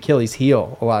the Achilles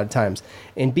heel a lot of times,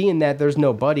 and being that there's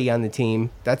nobody on the team,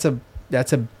 that's a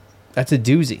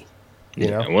doozy.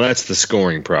 Well, that's the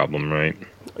scoring problem, right?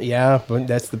 Yeah, but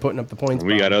that's the putting up the points.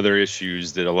 We got other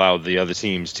issues that allow the other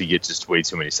teams to get just way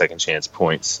too many second chance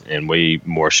points and way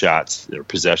more shots or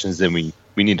possessions than we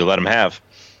need to let them have.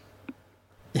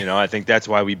 I think that's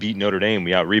why we beat Notre Dame.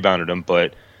 We out-rebounded them,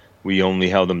 but we only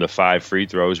held them to 5 free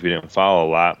throws. We didn't foul a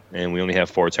lot, and we only have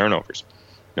 4 turnovers.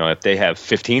 If they have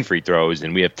 15 free throws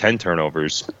and we have 10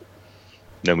 turnovers,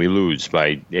 then we lose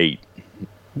by 8.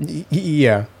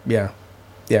 Yeah,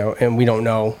 and we don't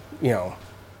know,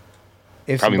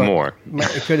 probably more.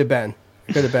 It could have been.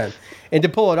 And to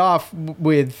pull it off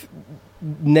with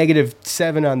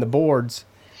 -7 on the boards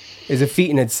is a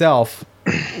feat in itself.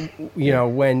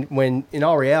 When in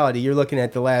all reality you're looking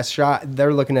at the last shot,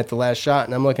 they're looking at the last shot,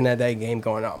 and I'm looking at that game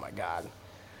going, oh my God,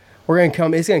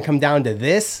 it's gonna come down to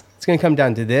this. It's gonna come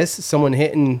down to this. Someone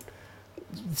hitting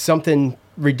something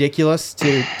ridiculous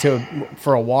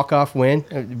for a walk-off win.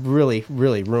 It really,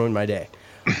 really ruined my day.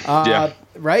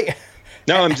 Right?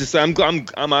 No,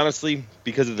 I'm honestly,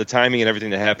 because of the timing and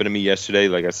everything that happened to me yesterday,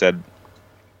 like I said,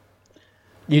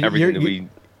 it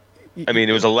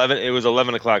was 11. It was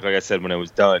 11 o'clock, like I said, when I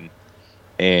was done,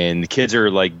 and the kids are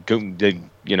like,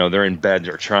 they're in bed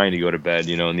or trying to go to bed,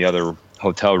 in the other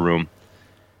hotel room.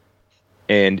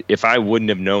 And if I wouldn't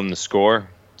have known the score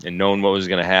and known what was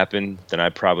going to happen, then I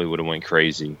probably would have went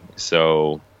crazy.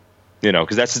 So,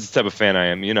 because that's the type of fan I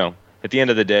am. At the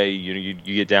end of the day, you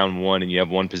get down 1 and you have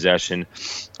 1 possession.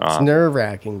 It's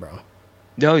nerve-wracking, bro.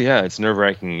 Oh, yeah, it's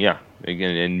nerve-wracking, yeah.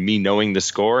 Again, and me knowing the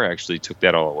score actually took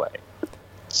that all away.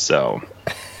 So,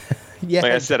 like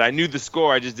I said, I knew the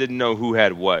score. I just didn't know who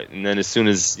had what. And then as soon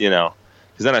as, because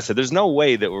then I said, there's no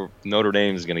way that Notre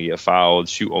Dame is going to get fouled,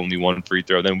 shoot only 1 free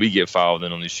throw. Then we get fouled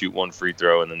and only shoot 1 free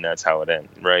throw, and then that's how it ends,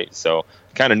 right? So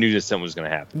I kind of knew that something was going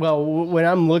to happen. Well, when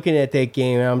I'm looking at that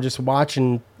game, I'm just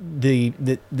watching the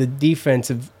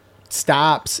defensive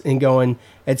stops and going,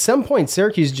 at some point,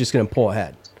 Syracuse is just going to pull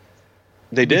ahead.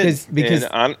 They did. Because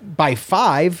by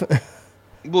 5...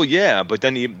 Well, yeah, but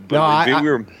then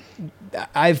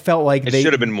I felt like it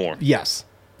should have been more. Yes.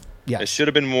 It should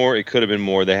have been more. It could have been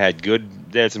more. They had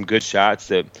some good shots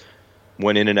that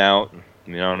went in and out.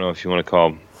 I don't know if you want to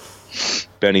call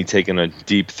Benny taking a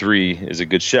deep 3 is a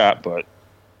good shot, but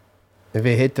if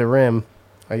it hit the rim,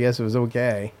 I guess it was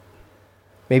okay.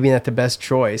 Maybe not the best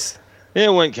choice.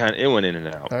 It went in and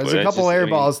out. There was a couple air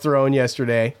balls thrown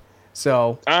yesterday,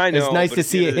 so I know, it's nice to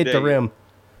see it hit the rim.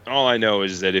 All I know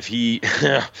is that if he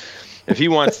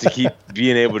wants to keep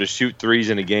being able to shoot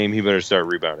 3s in a game, he better start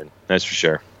rebounding. That's for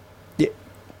sure.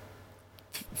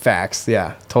 Facts.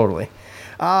 Yeah, totally.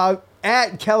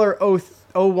 At Keller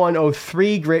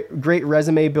 0103, great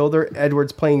resume builder.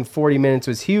 Edwards playing 40 minutes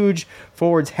was huge.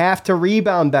 Forwards have to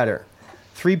rebound better.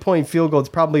 3-point field goals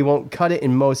probably won't cut it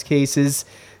in most cases.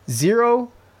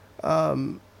 0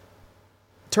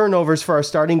 turnovers for our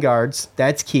starting guards.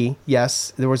 That's key.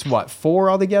 Yes. There was 4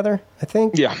 altogether, I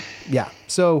think? Yeah. Yeah.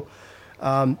 So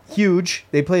huge.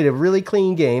 They played a really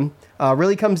clean game.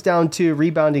 Really comes down to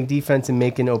rebounding defense and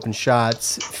making open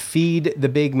shots. Feed the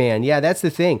big man. Yeah, that's the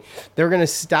thing. They're going to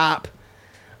stop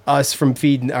us from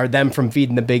feeding, or them from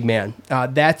feeding the big man.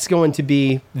 That's going to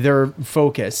be their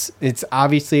focus. It's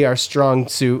obviously our strong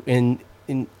suit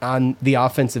on the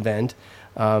offensive end.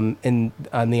 And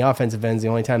on the offensive end is the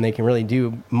only time they can really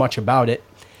do much about it.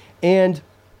 And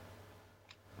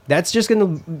that's just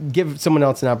going to give someone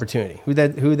else an opportunity. Who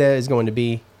that is going to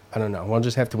be, I don't know. We'll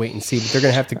just have to wait and see. But they're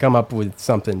going to have to come up with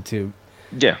something to.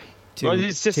 Yeah. Well,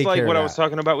 it's just like what I was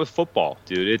talking about with football,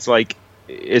 dude. It's like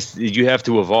you have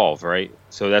to evolve, right?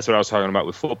 So that's what I was talking about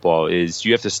with football. Is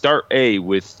you have to start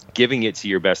with giving it to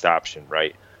your best option,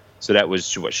 right? So that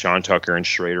was what Sean Tucker and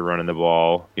Schrader running the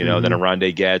ball. Then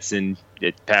Aronde Gadsden,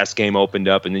 pass game opened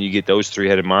up, and then you get those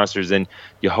 3-headed monsters. And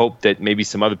you hope that maybe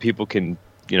some other people can.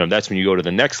 That's when you go to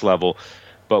the next level.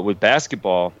 But with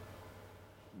basketball,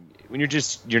 when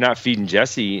you're not feeding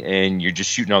Jesse and you're just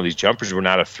shooting all these jumpers, we're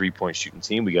not a 3-point shooting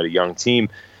team. We got a young team,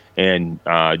 and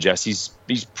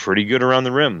he's pretty good around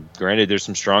the rim. Granted, there's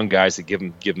some strong guys that give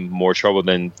him more trouble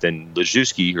than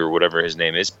Lejewski or whatever his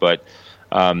name is. But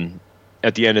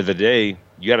at the end of the day,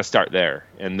 you got to start there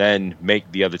and then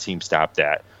make the other team stop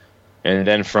that, and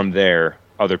then from there,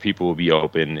 other people will be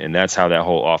open, and that's how that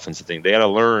whole offensive thing. They got to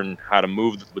learn how to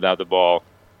move without the ball,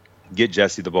 get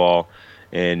Jesse the ball,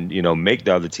 and make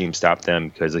the other team stop them,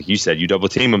 because like you said, you double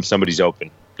team them, somebody's open.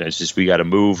 And it's just we got to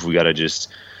move. We got to just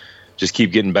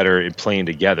keep getting better at playing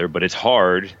together. But it's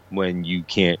hard when you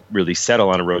can't really settle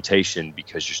on a rotation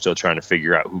because you're still trying to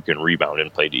figure out who can rebound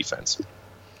and play defense.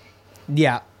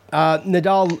 Yeah,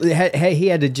 Nadal he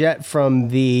had to jet from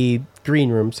the green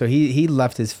room, so he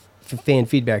left his fan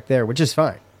feedback there, which is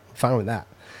fine. I'm fine with that.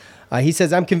 He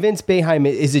says, "I'm convinced Boeheim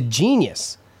is a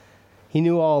genius. He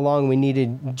knew all along we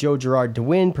needed Joe Girard to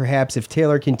win. Perhaps if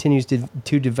Taylor continues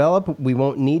to develop, we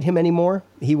won't need him anymore.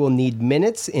 He will need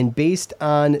minutes, and based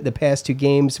on the past 2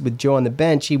 games with Joe on the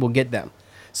bench, he will get them."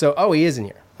 So, he isn't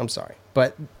here. I'm sorry.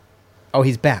 But,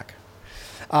 he's back.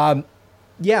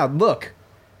 Yeah, look.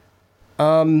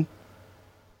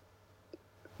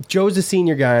 Joe's a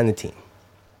senior guy on the team.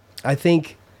 I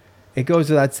think it goes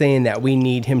without saying that we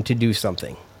need him to do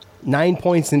something. 9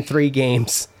 points in 3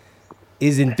 games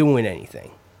isn't doing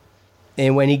anything.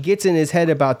 And when he gets in his head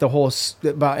about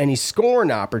about any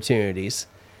scoring opportunities,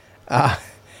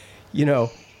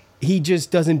 he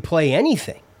just doesn't play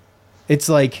anything. It's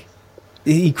like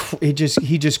he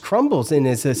just crumbles. And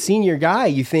as a senior guy,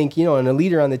 you think, and a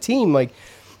leader on the team, like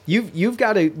you've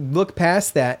got to look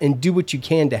past that and do what you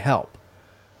can to help.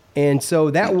 And so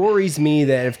that worries me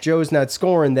that if Joe's not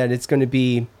scoring, that it's going to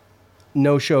be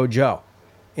no-show Joe.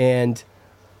 And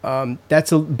but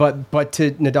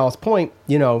to Nadal's point,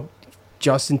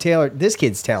 Justin Taylor, this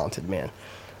kid's talented, man.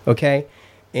 Okay?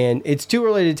 And it's too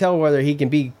early to tell whether he can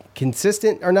be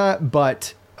consistent or not,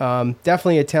 but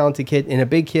definitely a talented kid and a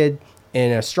big kid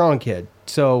and a strong kid.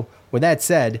 So with that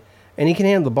said, and he can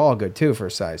handle the ball good, too, for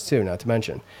his size, too, not to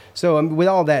mention. So with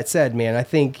all that said, man, I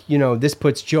think, this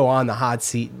puts Joe on the hot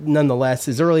seat, nonetheless,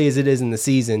 as early as it is in the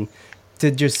season, to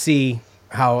just see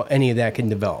how any of that can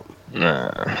develop.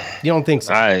 Nah. You don't think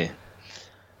so? I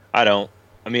don't.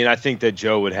 I mean, I think that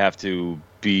Joe would have to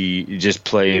just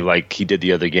play like he did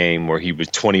the other game where he was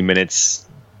 20 minutes,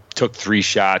 took 3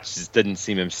 shots, just didn't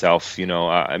seem himself,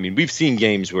 I mean, we've seen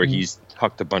games where he's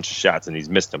hucked a bunch of shots and he's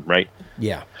missed them, right?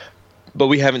 Yeah. But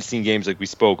we haven't seen games like we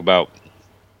spoke about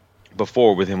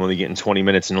before with him only getting 20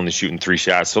 minutes and only shooting 3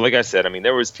 shots. So like I said, I mean,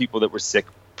 there was people that were sick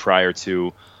prior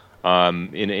to in a case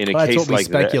like that. That's what we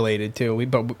speculated too.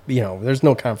 But there's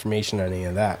no confirmation on any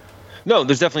of that. No,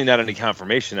 there's definitely not any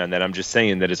confirmation on that. I'm just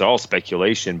saying that it's all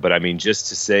speculation. But I mean, just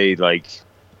to say like,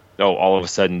 all of a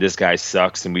sudden this guy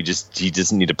sucks and he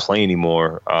doesn't need to play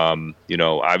anymore.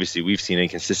 Obviously we've seen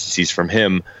inconsistencies from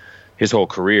him his whole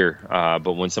career.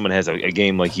 But when someone has a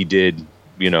game like he did,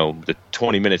 the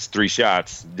 20 minutes, 3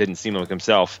 shots, didn't seem like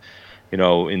himself,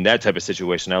 in that type of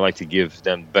situation, I like to give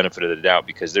them benefit of the doubt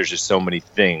because there's just so many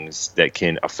things that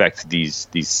can affect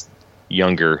these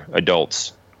younger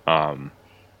adults on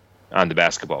the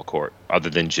basketball court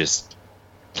other than just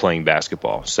playing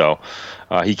basketball. So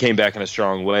he came back in a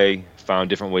strong way, found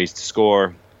different ways to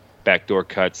score, backdoor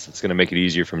cuts. It's going to make it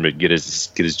easier for him to get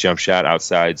his jump shot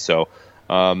outside. So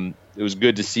it was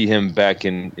good to see him back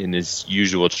in his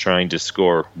usual trying to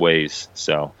score ways.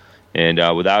 So, and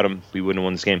without him, we wouldn't have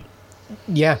won this game.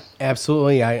 Yeah,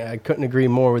 absolutely. I couldn't agree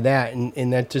more with that.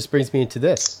 And that just brings me into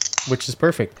this, which is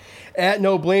perfect. At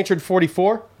No Blanchard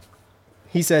 44,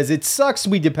 he says, it sucks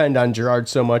we depend on Girard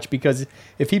so much because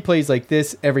if he plays like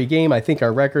this every game, I think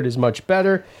our record is much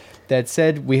better. That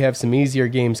said, we have some easier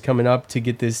games coming up to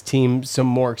get this team some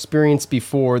more experience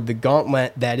before the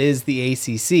gauntlet that is the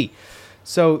ACC.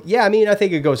 So, yeah, I mean, I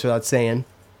think it goes without saying.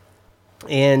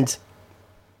 And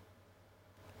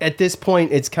at this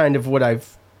point, it's kind of what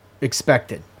I've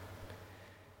expected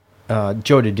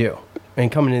Joe to do.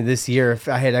 And coming into this year, if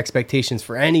I had expectations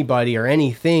for anybody or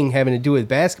anything having to do with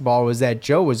basketball, was that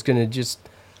Joe was going to just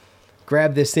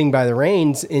grab this thing by the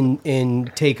reins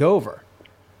and take over.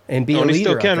 And be a leader. He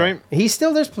still can, right? He's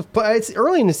still there. It's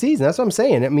early in the season. That's what I'm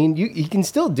saying. I mean, he can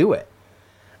still do it.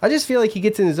 I just feel like he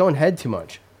gets in his own head too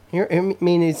much. I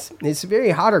mean, it's very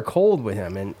hot or cold with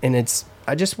him, and it's.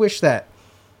 I just wish that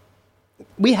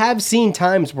we have seen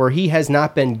times where he has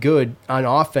not been good on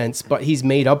offense, but he's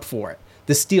made up for it.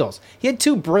 The steals. He had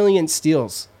 2 brilliant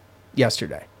steals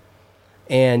yesterday,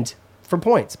 and for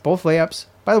points, both layups.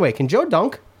 By the way, can Joe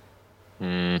dunk?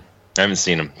 I haven't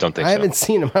seen him. Don't think so. I haven't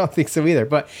seen him. I don't think so either.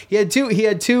 But he had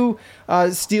two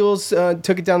steals,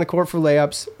 took it down the court for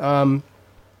layups.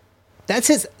 That's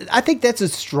his. I think that's a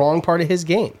strong part of his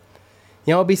game.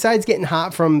 You know, besides getting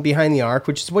hot from behind the arc,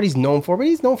 which is what he's known for, but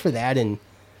he's known for that in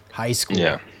high school.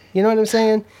 Yeah. You know what I'm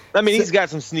saying? I mean, he's had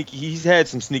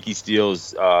some sneaky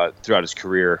steals throughout his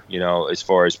career, you know, as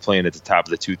far as playing at the top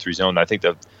of the 2-3 zone. I think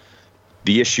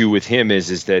the issue with him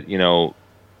is that, you know,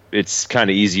 it's kind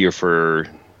of easier for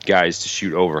guys to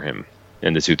shoot over him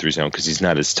in the 2-3 zone because he's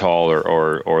not as tall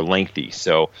or lengthy.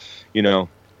 So, you know,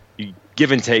 you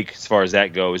give and take as far as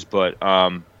that goes. But,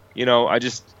 you know,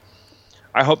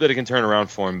 I hope that it can turn around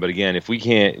for him. But again, if we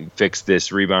can't fix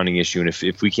this rebounding issue and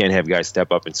if we can't have guys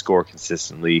step up and score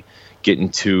consistently, getting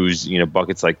twos, you know,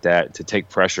 buckets like that to take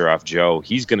pressure off Joe,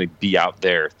 he's going to be out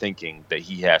there thinking that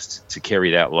he has to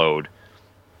carry that load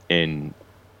and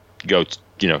go,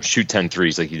 you know, shoot 10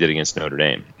 threes like he did against Notre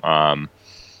Dame.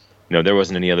 You know, there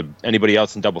wasn't anybody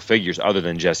else in double figures other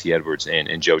than Jesse Edwards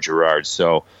and Joe Girard.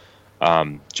 So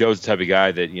Joe's the type of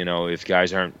guy that, you know, if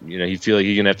guys aren't, you know, he feel like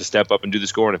he's going to have to step up and do the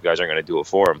scoring if guys aren't going to do it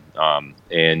for him.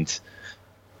 And,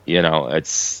 you know,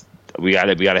 we got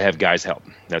to have guys help.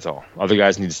 That's all. Other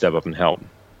guys need to step up and help.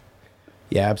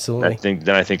 Yeah, absolutely.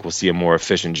 I think we'll see a more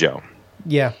efficient Joe.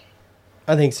 Yeah,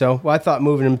 I think so. Well, I thought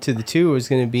moving him to the 2 was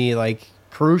going to be like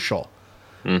crucial.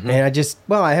 Mm-hmm. And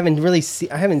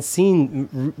I haven't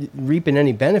seen reaping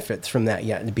any benefits from that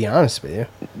yet, to be honest with you.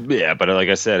 Yeah, but like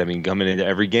I said, I mean, coming into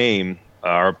every game,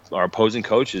 our opposing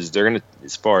coaches, they're going to,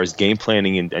 as far as game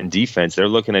planning and defense, they're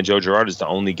looking at Joe Girard as the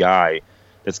only guy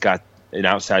that's got an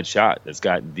outside shot, that's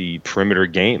got the perimeter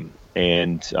game.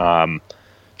 And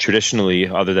traditionally,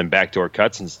 other than backdoor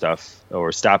cuts and stuff,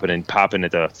 or stopping and popping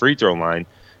at the free throw line,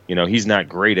 you know, he's not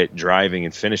great at driving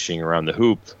and finishing around the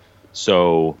hoop.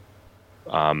 So,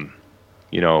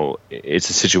 you know, it's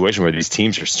a situation where these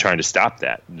teams are trying to stop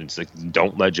that. And it's like,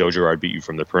 don't let Joe Girard beat you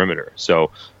from the perimeter.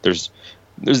 So there's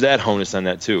that onus on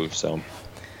that too. So,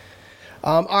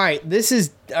 all right, this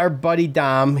is our buddy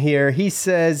Dom here. He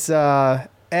says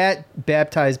at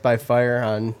Baptized by Fire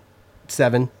on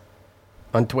 7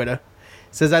 on Twitter,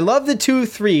 says, I love the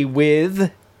 2-3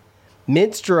 with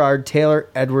Mintz, Girard, Taylor,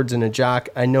 Edwards, and a jock.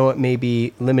 I know it may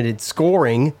be limited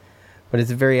scoring, but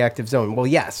it's a very active zone. Well,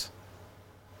 yes,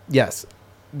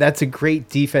 that's a great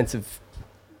defensive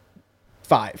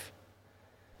 5,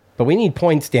 but we need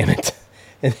points, damn it.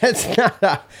 And it's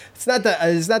not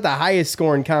the highest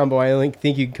scoring combo I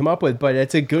think you can come up with, but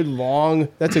it's a good long,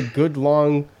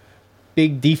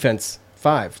 big defensive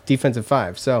 5.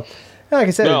 So, like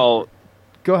I said, go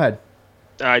ahead.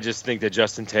 I just think that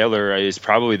Justin Taylor is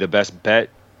probably the best bet.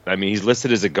 I mean, he's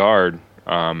listed as a guard,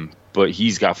 but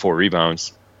he's got 4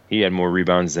 rebounds. He had more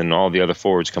rebounds than all the other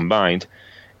forwards combined.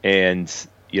 And,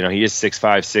 you know, he is 6'5",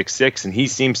 6'6", and he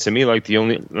seems to me like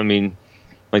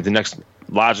the next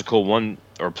logical one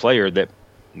or player that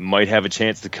might have a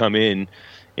chance to come in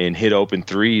and hit open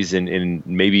threes and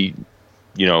maybe,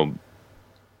 you know,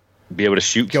 be able to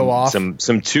shoot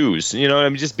some twos. You know, I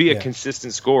mean, just be a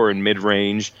consistent scorer in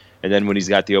mid-range, and then when he's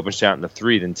got the open shot in the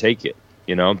 3, then take it.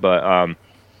 You know, but I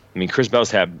mean, Chris Bell's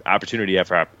had opportunity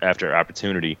after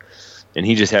opportunity, and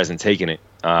he just hasn't taken it.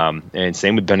 And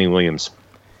same with Benny Williams.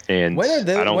 And when is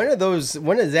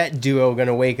that duo going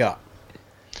to wake up?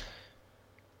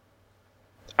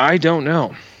 I don't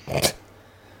know.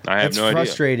 I have no idea. It's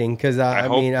frustrating because I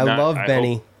love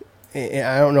Benny.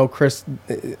 I don't know Chris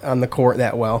on the court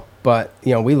that well, but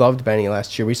we loved Benny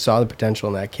last year. We saw the potential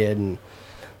in that kid and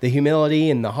the humility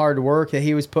and the hard work that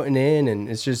he was putting in, and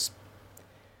it's just.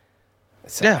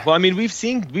 Yeah, well, I mean, we've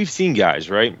seen guys,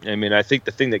 right? I mean, I think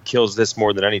the thing that kills this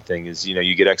more than anything is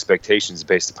you get expectations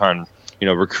based upon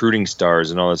recruiting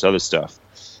stars and all this other stuff.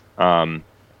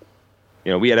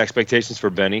 We had expectations for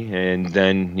Benny, and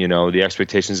then the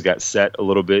expectations got set a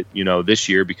little bit this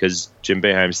year because Jim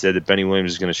Boeheim said that Benny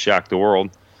Williams is going to shock the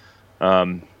world.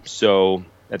 So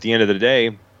at the end of the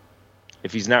day,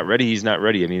 if he's not ready, he's not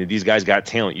ready. I mean, these guys got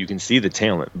talent. You can see the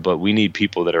talent, but we need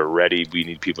people that are ready. We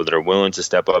need people that are willing to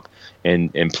step up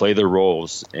and play their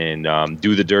roles and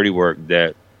do the dirty work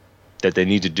that they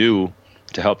need to do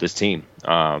to help this team.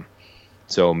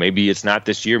 So maybe it's not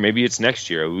this year. Maybe it's next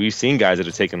year. We've seen guys that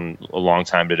have taken a long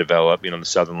time to develop, the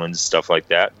Sutherlands, stuff like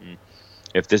that. And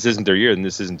if this isn't their year, then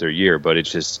this isn't their year. But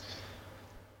it's just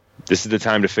this is the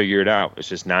time to figure it out. It's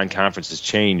just non-conference has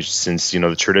changed since,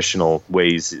 the traditional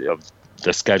ways of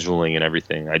the scheduling and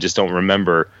everything. I just don't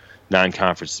remember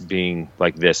non-conference being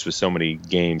like this with so many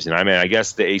games. And I mean, I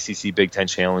guess the ACC Big Ten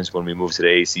Challenge when we moved to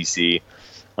the ACC,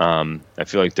 I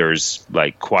feel like there's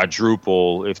like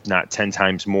quadruple, if not 10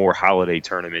 times more holiday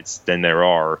tournaments than there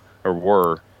are or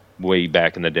were way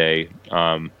back in the day.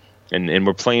 And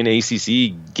we're playing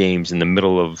ACC games in the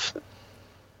middle of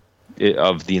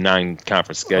the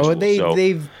non-conference schedule. Oh,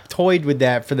 they've toyed with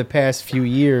that for the past few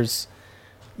years.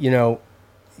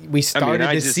 We started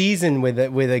the season with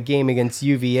a game against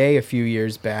UVA a few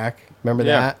years back. Remember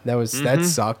that? That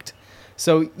sucked.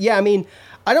 So yeah, I mean,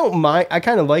 I don't mind. I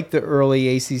kind of like the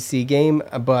early ACC game,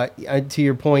 but to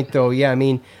your point though, yeah, I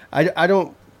mean, I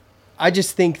don't. I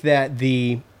just think that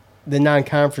the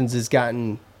non-conference has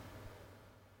gotten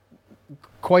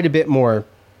quite a bit more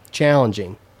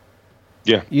challenging.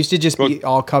 Yeah, it used to just be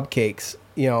all cupcakes.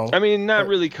 I mean, not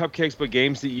really cupcakes, but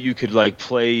games that you could like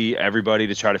play everybody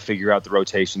to try to figure out the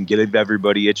rotation, give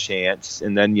everybody a chance,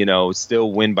 and then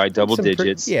still win by double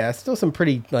digits. Still some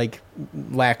pretty like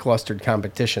lackluster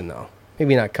competition though.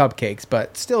 Maybe not cupcakes,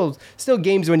 but still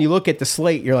games when you look at the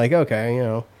slate, you're like,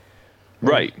 okay,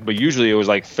 Right, but usually it was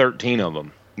like 13 of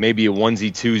them, maybe a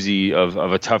onesie twosie of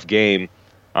a tough game,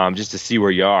 just to see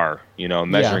where you are,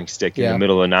 measuring stick in the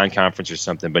middle of non-conference or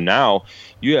something. But now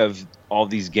you have all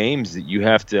these games that you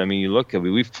have to. I mean, you look at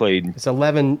we've played. It's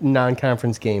 11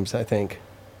 non-conference games, I think.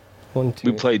 1,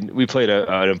 2. We played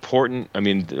an important. I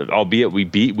mean, albeit we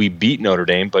beat Notre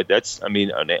Dame, but that's. I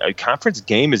mean, a conference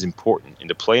game is important, and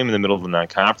to play them in the middle of a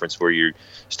non-conference where you're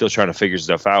still trying to figure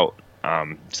stuff out,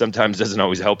 sometimes doesn't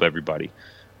always help everybody.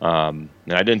 And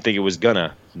I didn't think it was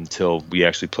gonna until we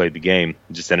actually played the game.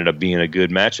 It just ended up being a good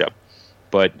matchup,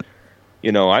 but.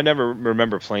 I never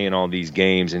remember playing all these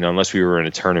games, unless we were in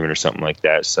a tournament or something like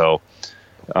that. So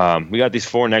we got these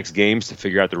 4 next games to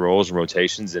figure out the roles and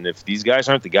rotations. And if these guys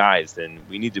aren't the guys, then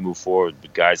we need to move forward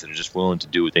with guys that are just willing to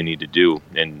do what they need to do.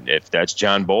 And if that's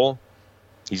John Bowl,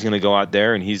 he's going to go out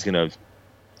there and he's going to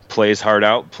play his heart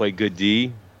out, play good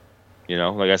D.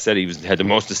 Like I said, he had the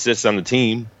most assists on the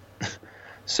team.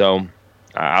 So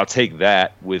I'll take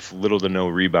that with little to no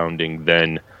rebounding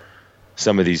than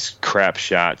some of these crap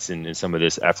shots and some of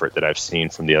this effort that I've seen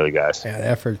from the other guys. Yeah, the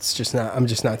effort's just not. I'm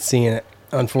just not seeing it.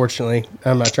 Unfortunately,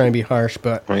 I'm not trying to be harsh,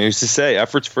 but I used to say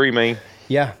effort's free, man.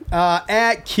 Yeah.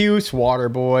 At Cuse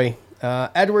Waterboy,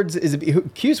 Edwards is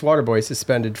Cuse Waterboy is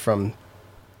suspended from.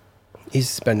 He's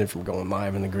suspended from going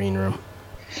live in the green room.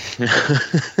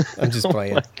 I'm just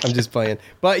playing. I'm just playing.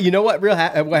 But you know what? What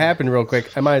happened real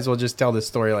quick? I might as well just tell this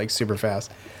story like super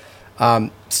fast.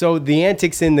 So the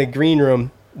antics in the green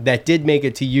room that did make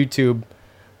it to YouTube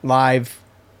live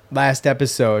last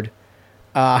episode,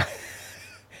 they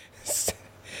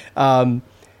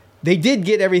did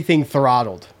get everything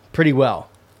throttled pretty well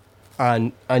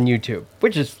on YouTube,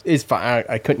 which is fine.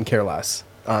 I couldn't care less,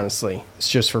 honestly. It's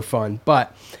just for fun.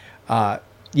 But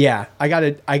yeah, I got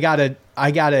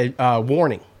a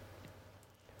warning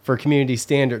for community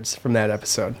standards from that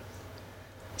episode.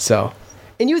 So,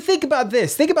 and you think about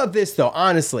this though,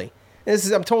 honestly.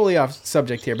 I'm totally off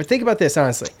subject here, but think about this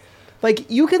honestly. Like,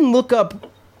 you can look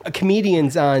up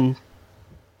comedians on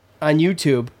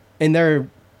YouTube, and they're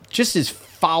just as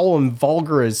foul and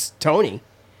vulgar as Tony.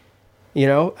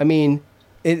 I mean,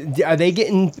 are they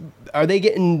getting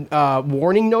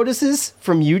warning notices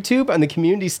from YouTube on the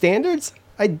community standards?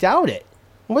 I doubt it.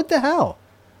 What the hell?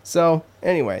 So,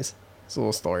 anyways, it's a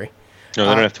little story. No,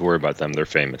 they don't have to worry about them. They're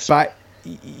famous. But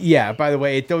yeah, by the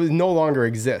way, it no longer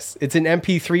exists. It's an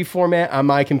MP3 format on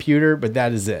my computer, but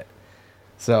that is it.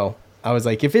 So I was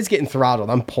like, if it's getting throttled,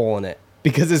 I'm pulling it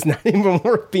because it's not even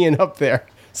worth being up there.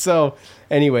 So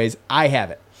anyways, I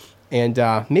have it. And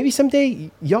maybe someday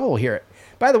y'all will hear it.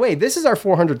 By the way, this is our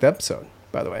 400th episode,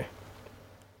 by the way.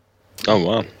 Oh,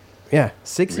 wow. Yeah,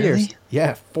 6 Really? years.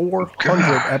 Yeah,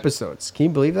 400 episodes. Can you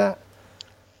believe that?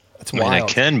 That's wild. I mean, I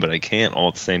can, but I can't all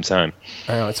at the same time.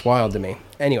 I know, it's wild to me.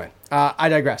 Anyway, I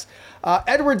digress.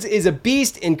 Edwards is a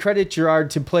beast, and credit Gerard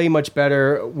to play much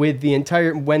better when the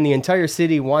entire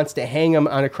city wants to hang him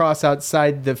on a cross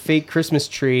outside the fake Christmas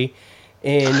tree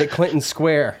in Clinton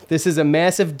Square. This is a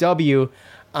massive W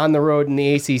on the road in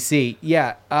the ACC.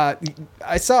 Yeah,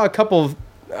 I saw a couple of,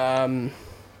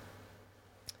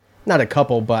 not a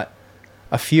couple, but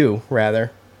a few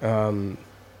rather,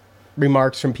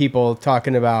 remarks from people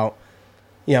talking about,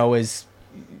 is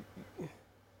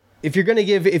if you're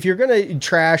gonna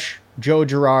trash Joe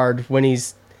Girard when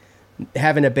he's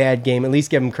having a bad game, at least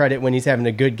give him credit when he's having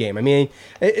a good game. I mean,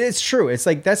 it's true. It's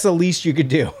like that's the least you could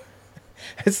do.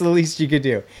 It's the least you could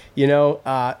do. No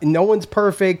one's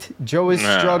perfect. Joe has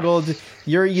struggled.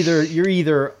 You're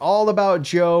either all about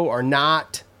Joe or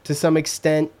not to some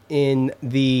extent in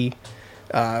the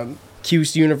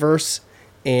Cuse universe.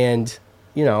 And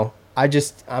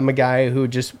I'm a guy who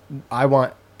I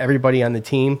want everybody on the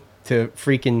team to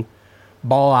freaking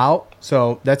ball out.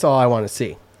 So that's all I want to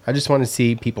see. I just want to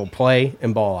see people play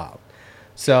and ball out.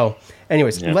 So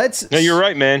anyways, No, you're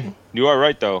right, man. You are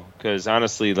right though, because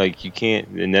honestly, like you can't,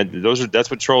 and that's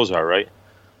what trolls are, right?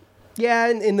 Yeah,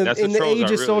 and in the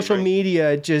age of social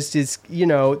media, it just is.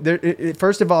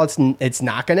 First of all, it's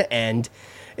not going to end.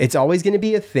 It's always going to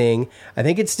be a thing. I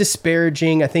think it's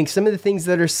disparaging. I think some of the things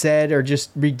that are said are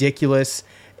just ridiculous,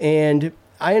 and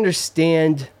I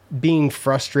understand being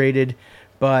frustrated,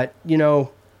 but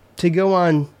to go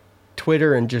on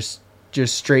Twitter and just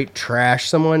straight trash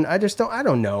someone, I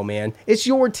don't know, man. It's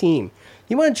your team.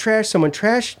 You want to trash someone,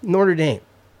 trash Notre Dame.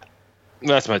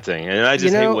 That's my thing. And I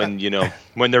just hate when,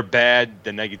 when they're bad,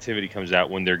 the negativity comes out.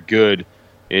 When they're good,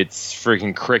 it's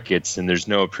freaking crickets and there's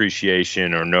no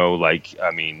appreciation or no,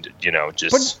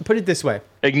 just put it this way.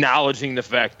 Acknowledging the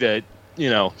fact that,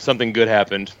 something good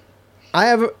happened. I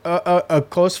have a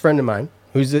close friend of mine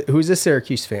who's a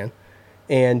Syracuse fan,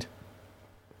 and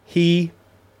he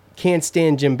can't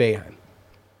stand Jim Boeheim.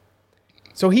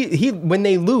 So he when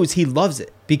they lose, he loves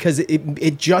it because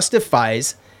it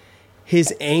justifies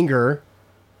his anger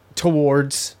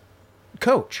towards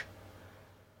coach.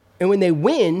 And when they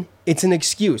win, it's an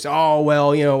excuse. Oh,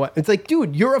 well, you know what? It's like,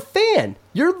 dude, you're a fan.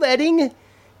 You're letting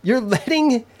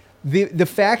the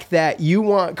fact that you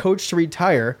want coach to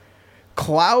retire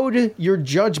cloud your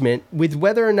judgment with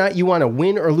whether or not you want to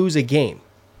win or lose a game.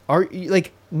 It's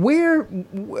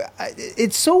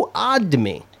so odd to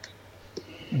me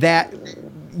that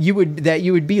you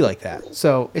would be like that.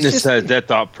 So it's just that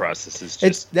thought process is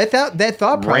just that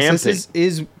thought process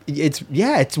it's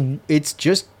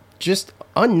just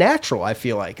unnatural. I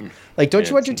feel like don't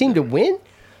you want your team to win?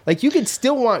 Like you could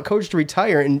still want coach to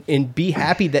retire and be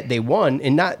happy that they won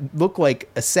and not look like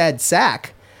a sad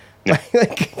sack.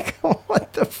 Like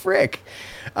what the frick?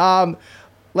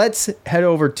 Let's head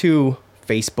over to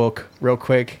Facebook real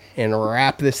quick and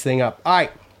wrap this thing up. All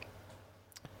right.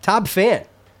 Top fan.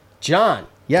 John.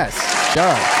 Yes,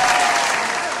 John.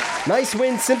 Nice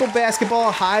win, simple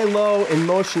basketball, high-low in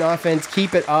motion offense.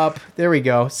 Keep it up. There we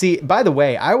go. See, by the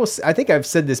way, I think I've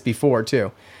said this before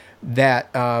too,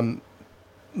 that out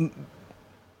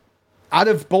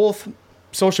of both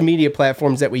social media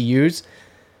platforms that we use,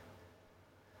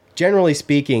 generally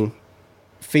speaking,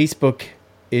 Facebook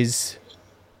is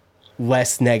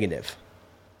less negative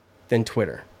than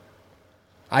Twitter.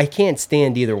 I can't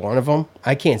stand either one of them.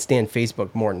 I can't stand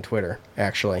Facebook more than Twitter,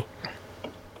 actually.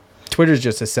 Twitter's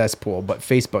just a cesspool, but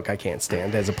Facebook I can't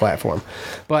stand as a platform.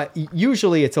 But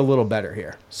usually it's a little better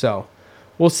here. So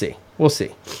we'll see.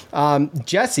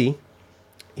 Jesse,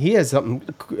 he has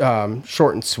something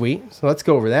short and sweet. So let's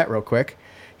go over that real quick.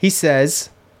 He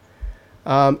says,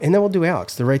 and then we'll do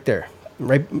Alex. They're right there.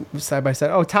 Right side by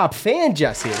side. Oh, top fan,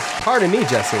 Jesse. Pardon me,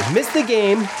 Jesse. Missed the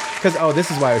game because, this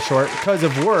is why I was short, because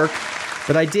of work.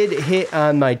 But I did hit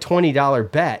on my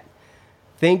 $20 bet.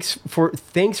 Thanks for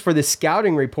the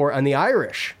scouting report on the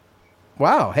Irish.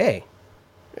 Wow, hey,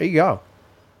 there you go.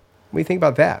 What do you think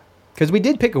about that? Because we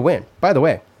did pick a win. By the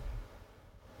way,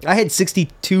 I had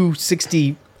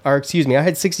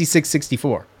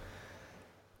 66-64.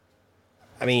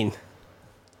 I mean,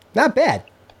 not bad.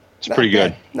 It's pretty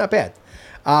good. Not bad.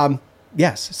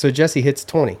 Yes. So Jesse hits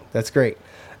 20. That's great.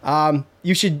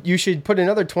 You should put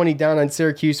another 20 down on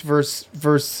Syracuse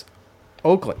versus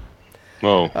Oakland.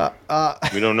 Whoa.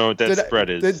 We don't know what that spread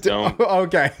is.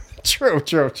 Okay. True.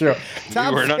 You were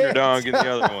an underdog in the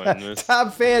other one.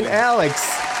 Top fan Alex.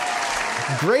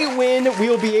 Great win. We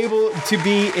will be able to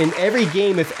be in every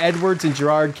game if Edwards and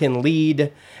Girard can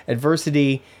lead.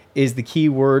 Adversity is the key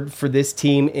word for this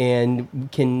team, and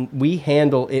can we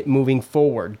handle it moving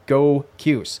forward? Go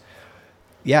Cuse.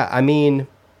 Yeah, I mean,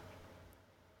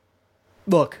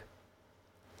 look,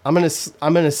 I'm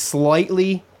gonna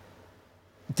slightly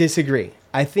disagree.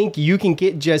 I think you can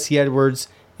get Jesse Edwards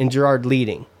and Girard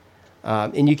leading,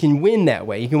 and you can win that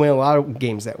way. You can win a lot of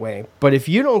games that way. But if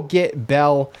you don't get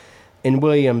Bell and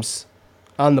Williams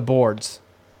on the boards,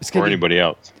 it's gonna or anybody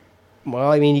else.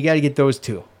 Well, I mean, you got to get those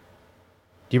two.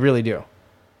 You really do.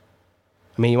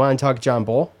 I mean, you want to talk John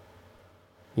Bull?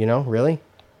 You know, really?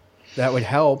 That would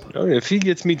help. If he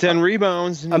gets me 10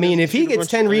 rebounds. I mean, if he gets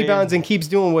 10 rebounds and keeps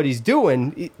doing what he's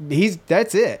doing,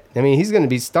 that's it. I mean, he's going to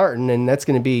be starting, and that's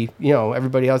going to be,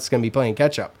 everybody else is going to be playing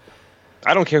catch up.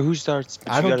 I don't care who starts.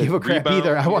 I don't give a crap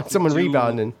either. I want someone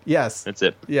rebounding. Yes. That's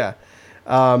it. Yeah.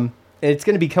 And it's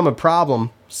going to become a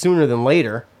problem sooner than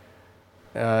later.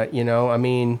 And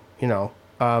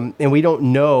we don't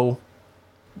know.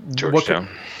 Georgetown.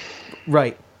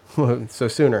 Right. So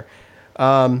sooner.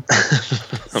 I'm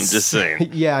just saying.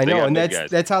 Yeah, I know. And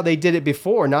that's how they did it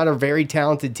before. Not a very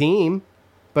talented team,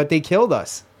 but they killed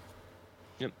us.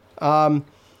 Yep.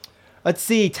 Let's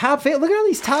see. Top fan. Look at all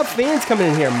these top fans coming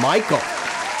in here. Michael.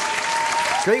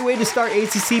 Great way to start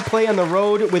ACC play on the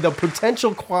road with a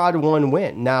potential quad 1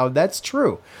 win. Now, that's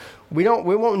true. We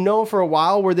won't know for a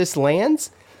while where this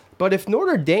lands. But if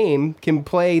Notre Dame can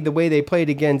play the way they played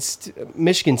against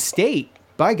Michigan State,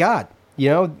 by God,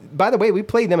 by the way, we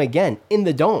played them again in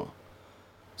the Dome.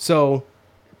 So,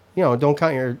 don't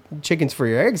count your chickens for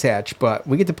your eggs hatch, but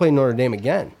we get to play Notre Dame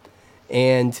again.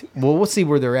 And we'll see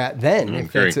where they're at then.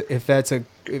 If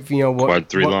quad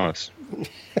 3 loss.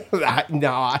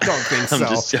 No, I don't think so. I'm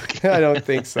just joking. I don't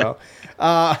think so.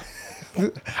 I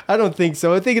don't think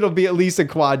so. I think it'll be at least a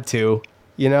quad 2,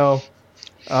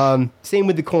 Same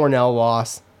with the Cornell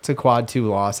loss. It's a quad 2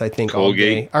 loss, I think.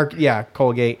 Colgate.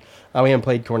 Colgate. We haven't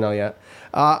played Cornell yet.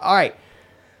 All right.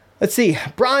 Let's see.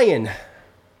 Brian.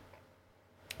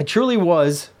 It truly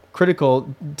was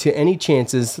critical to any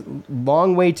chances.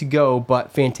 Long way to go,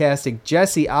 but fantastic.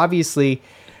 Jesse, obviously,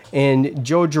 and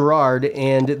Joe Girard,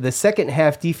 and the second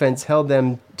half defense held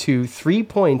them to 3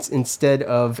 points instead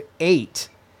of 8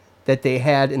 that they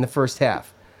had in the first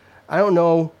half. I don't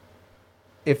know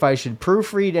if I should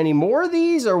proofread any more of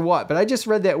these or what, but I just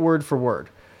read that word for word.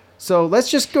 So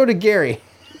let's just go to Gary.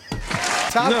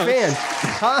 Top fan.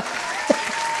 Huh?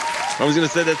 I was going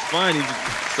to say that's fine.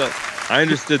 I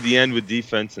understood the end with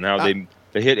defense and how they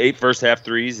hit 8 first half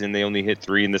threes and they only hit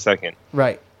 3 in the second.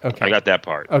 Right. Okay. I got that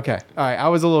part. Okay. All right. I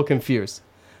was a little confused.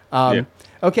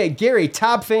 Okay, Gary,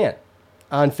 top fan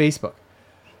on Facebook.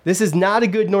 This is not a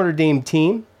good Notre Dame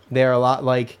team. They're a lot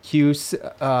like Cuse.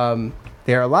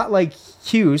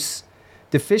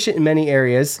 Deficient in many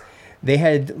areas. They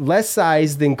had less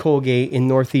size than Colgate in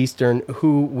Northeastern,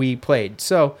 who we played.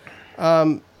 So,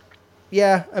 look,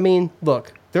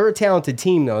 they're a talented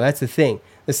team, though. That's the thing.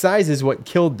 The size is what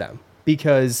killed them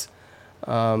because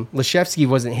Leshevsky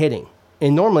wasn't hitting.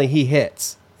 And normally he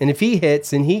hits. And if he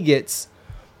hits and he gets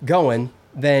going,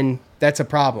 then that's a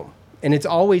problem. And it's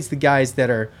always the guys that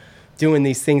are doing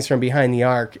these things from behind the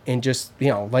arc and just,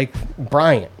 like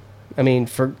Bryant.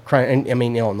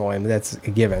 Illinois, that's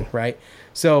a given, right?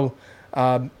 So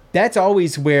that's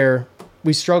always where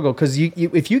we struggle because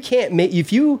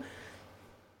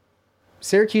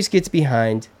Syracuse gets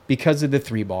behind because of the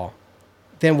 3-ball,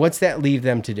 then what's that leave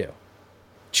them to do?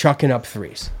 Chucking up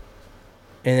threes.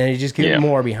 And then you just get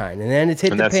more behind. And then it's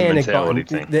hit the panic button.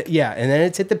 And then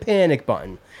it's hit the panic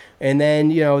button. And then,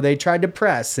 they tried to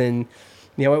press and,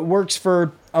 it works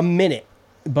for a minute.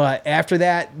 But after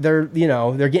that, they're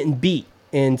getting beat.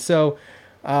 And so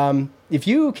if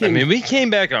you can... we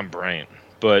came back on Bryant.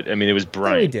 But, it was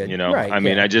Bryant, we did. Right,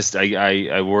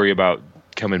 I worry about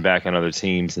coming back on other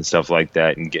teams and stuff like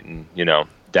that and getting,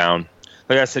 down.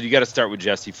 Like I said, you got to start with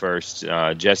Jesse first.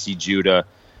 Jesse, Judah,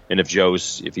 and if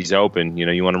he's open,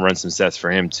 you want to run some sets for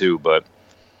him too. But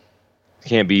it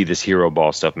can't be this hero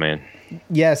ball stuff, man.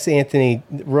 Yes, Anthony.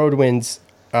 Road wins,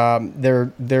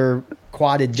 they're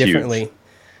quadded differently.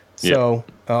 Huge. So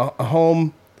a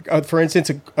home, for instance,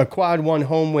 a quad 1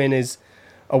 home win is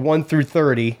a 1 through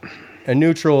 30. A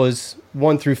neutral is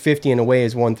 1 through 50, and away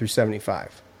is 1 through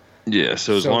 75. Yeah.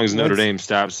 So as long as Notre Dame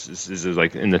stops, is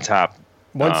like in the top.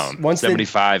 Once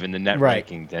 75 in the net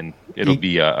ranking, then it'll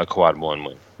be a quad 1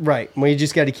 win. Right. Well, you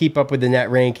just got to keep up with the net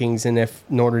rankings, and if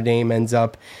Notre Dame ends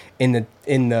up in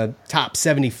the top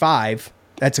 75,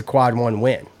 that's a quad 1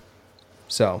 win.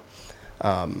 So,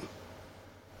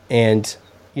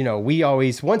 we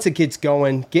always, once it gets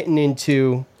going, getting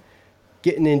into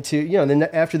getting into,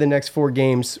 after the next 4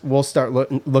 games, we'll start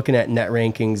looking at net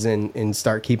rankings and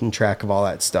start keeping track of all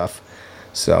that stuff.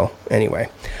 So anyway,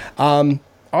 all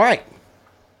right.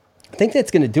 I think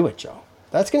that's going to do it, Joe.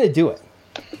 That's going to do it.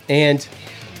 And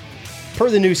per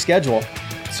the new schedule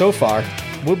so far,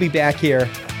 we'll be back here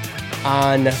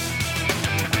on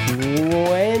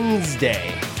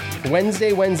Wednesday.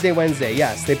 Wednesday.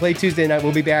 Yes, they play Tuesday night.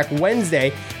 We'll be back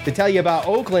Wednesday to tell you about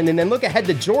Oakland and then look ahead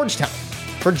to Georgetown.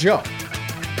 For Joe,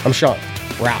 I'm Sean.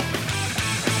 We're out.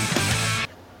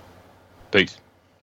 Peace.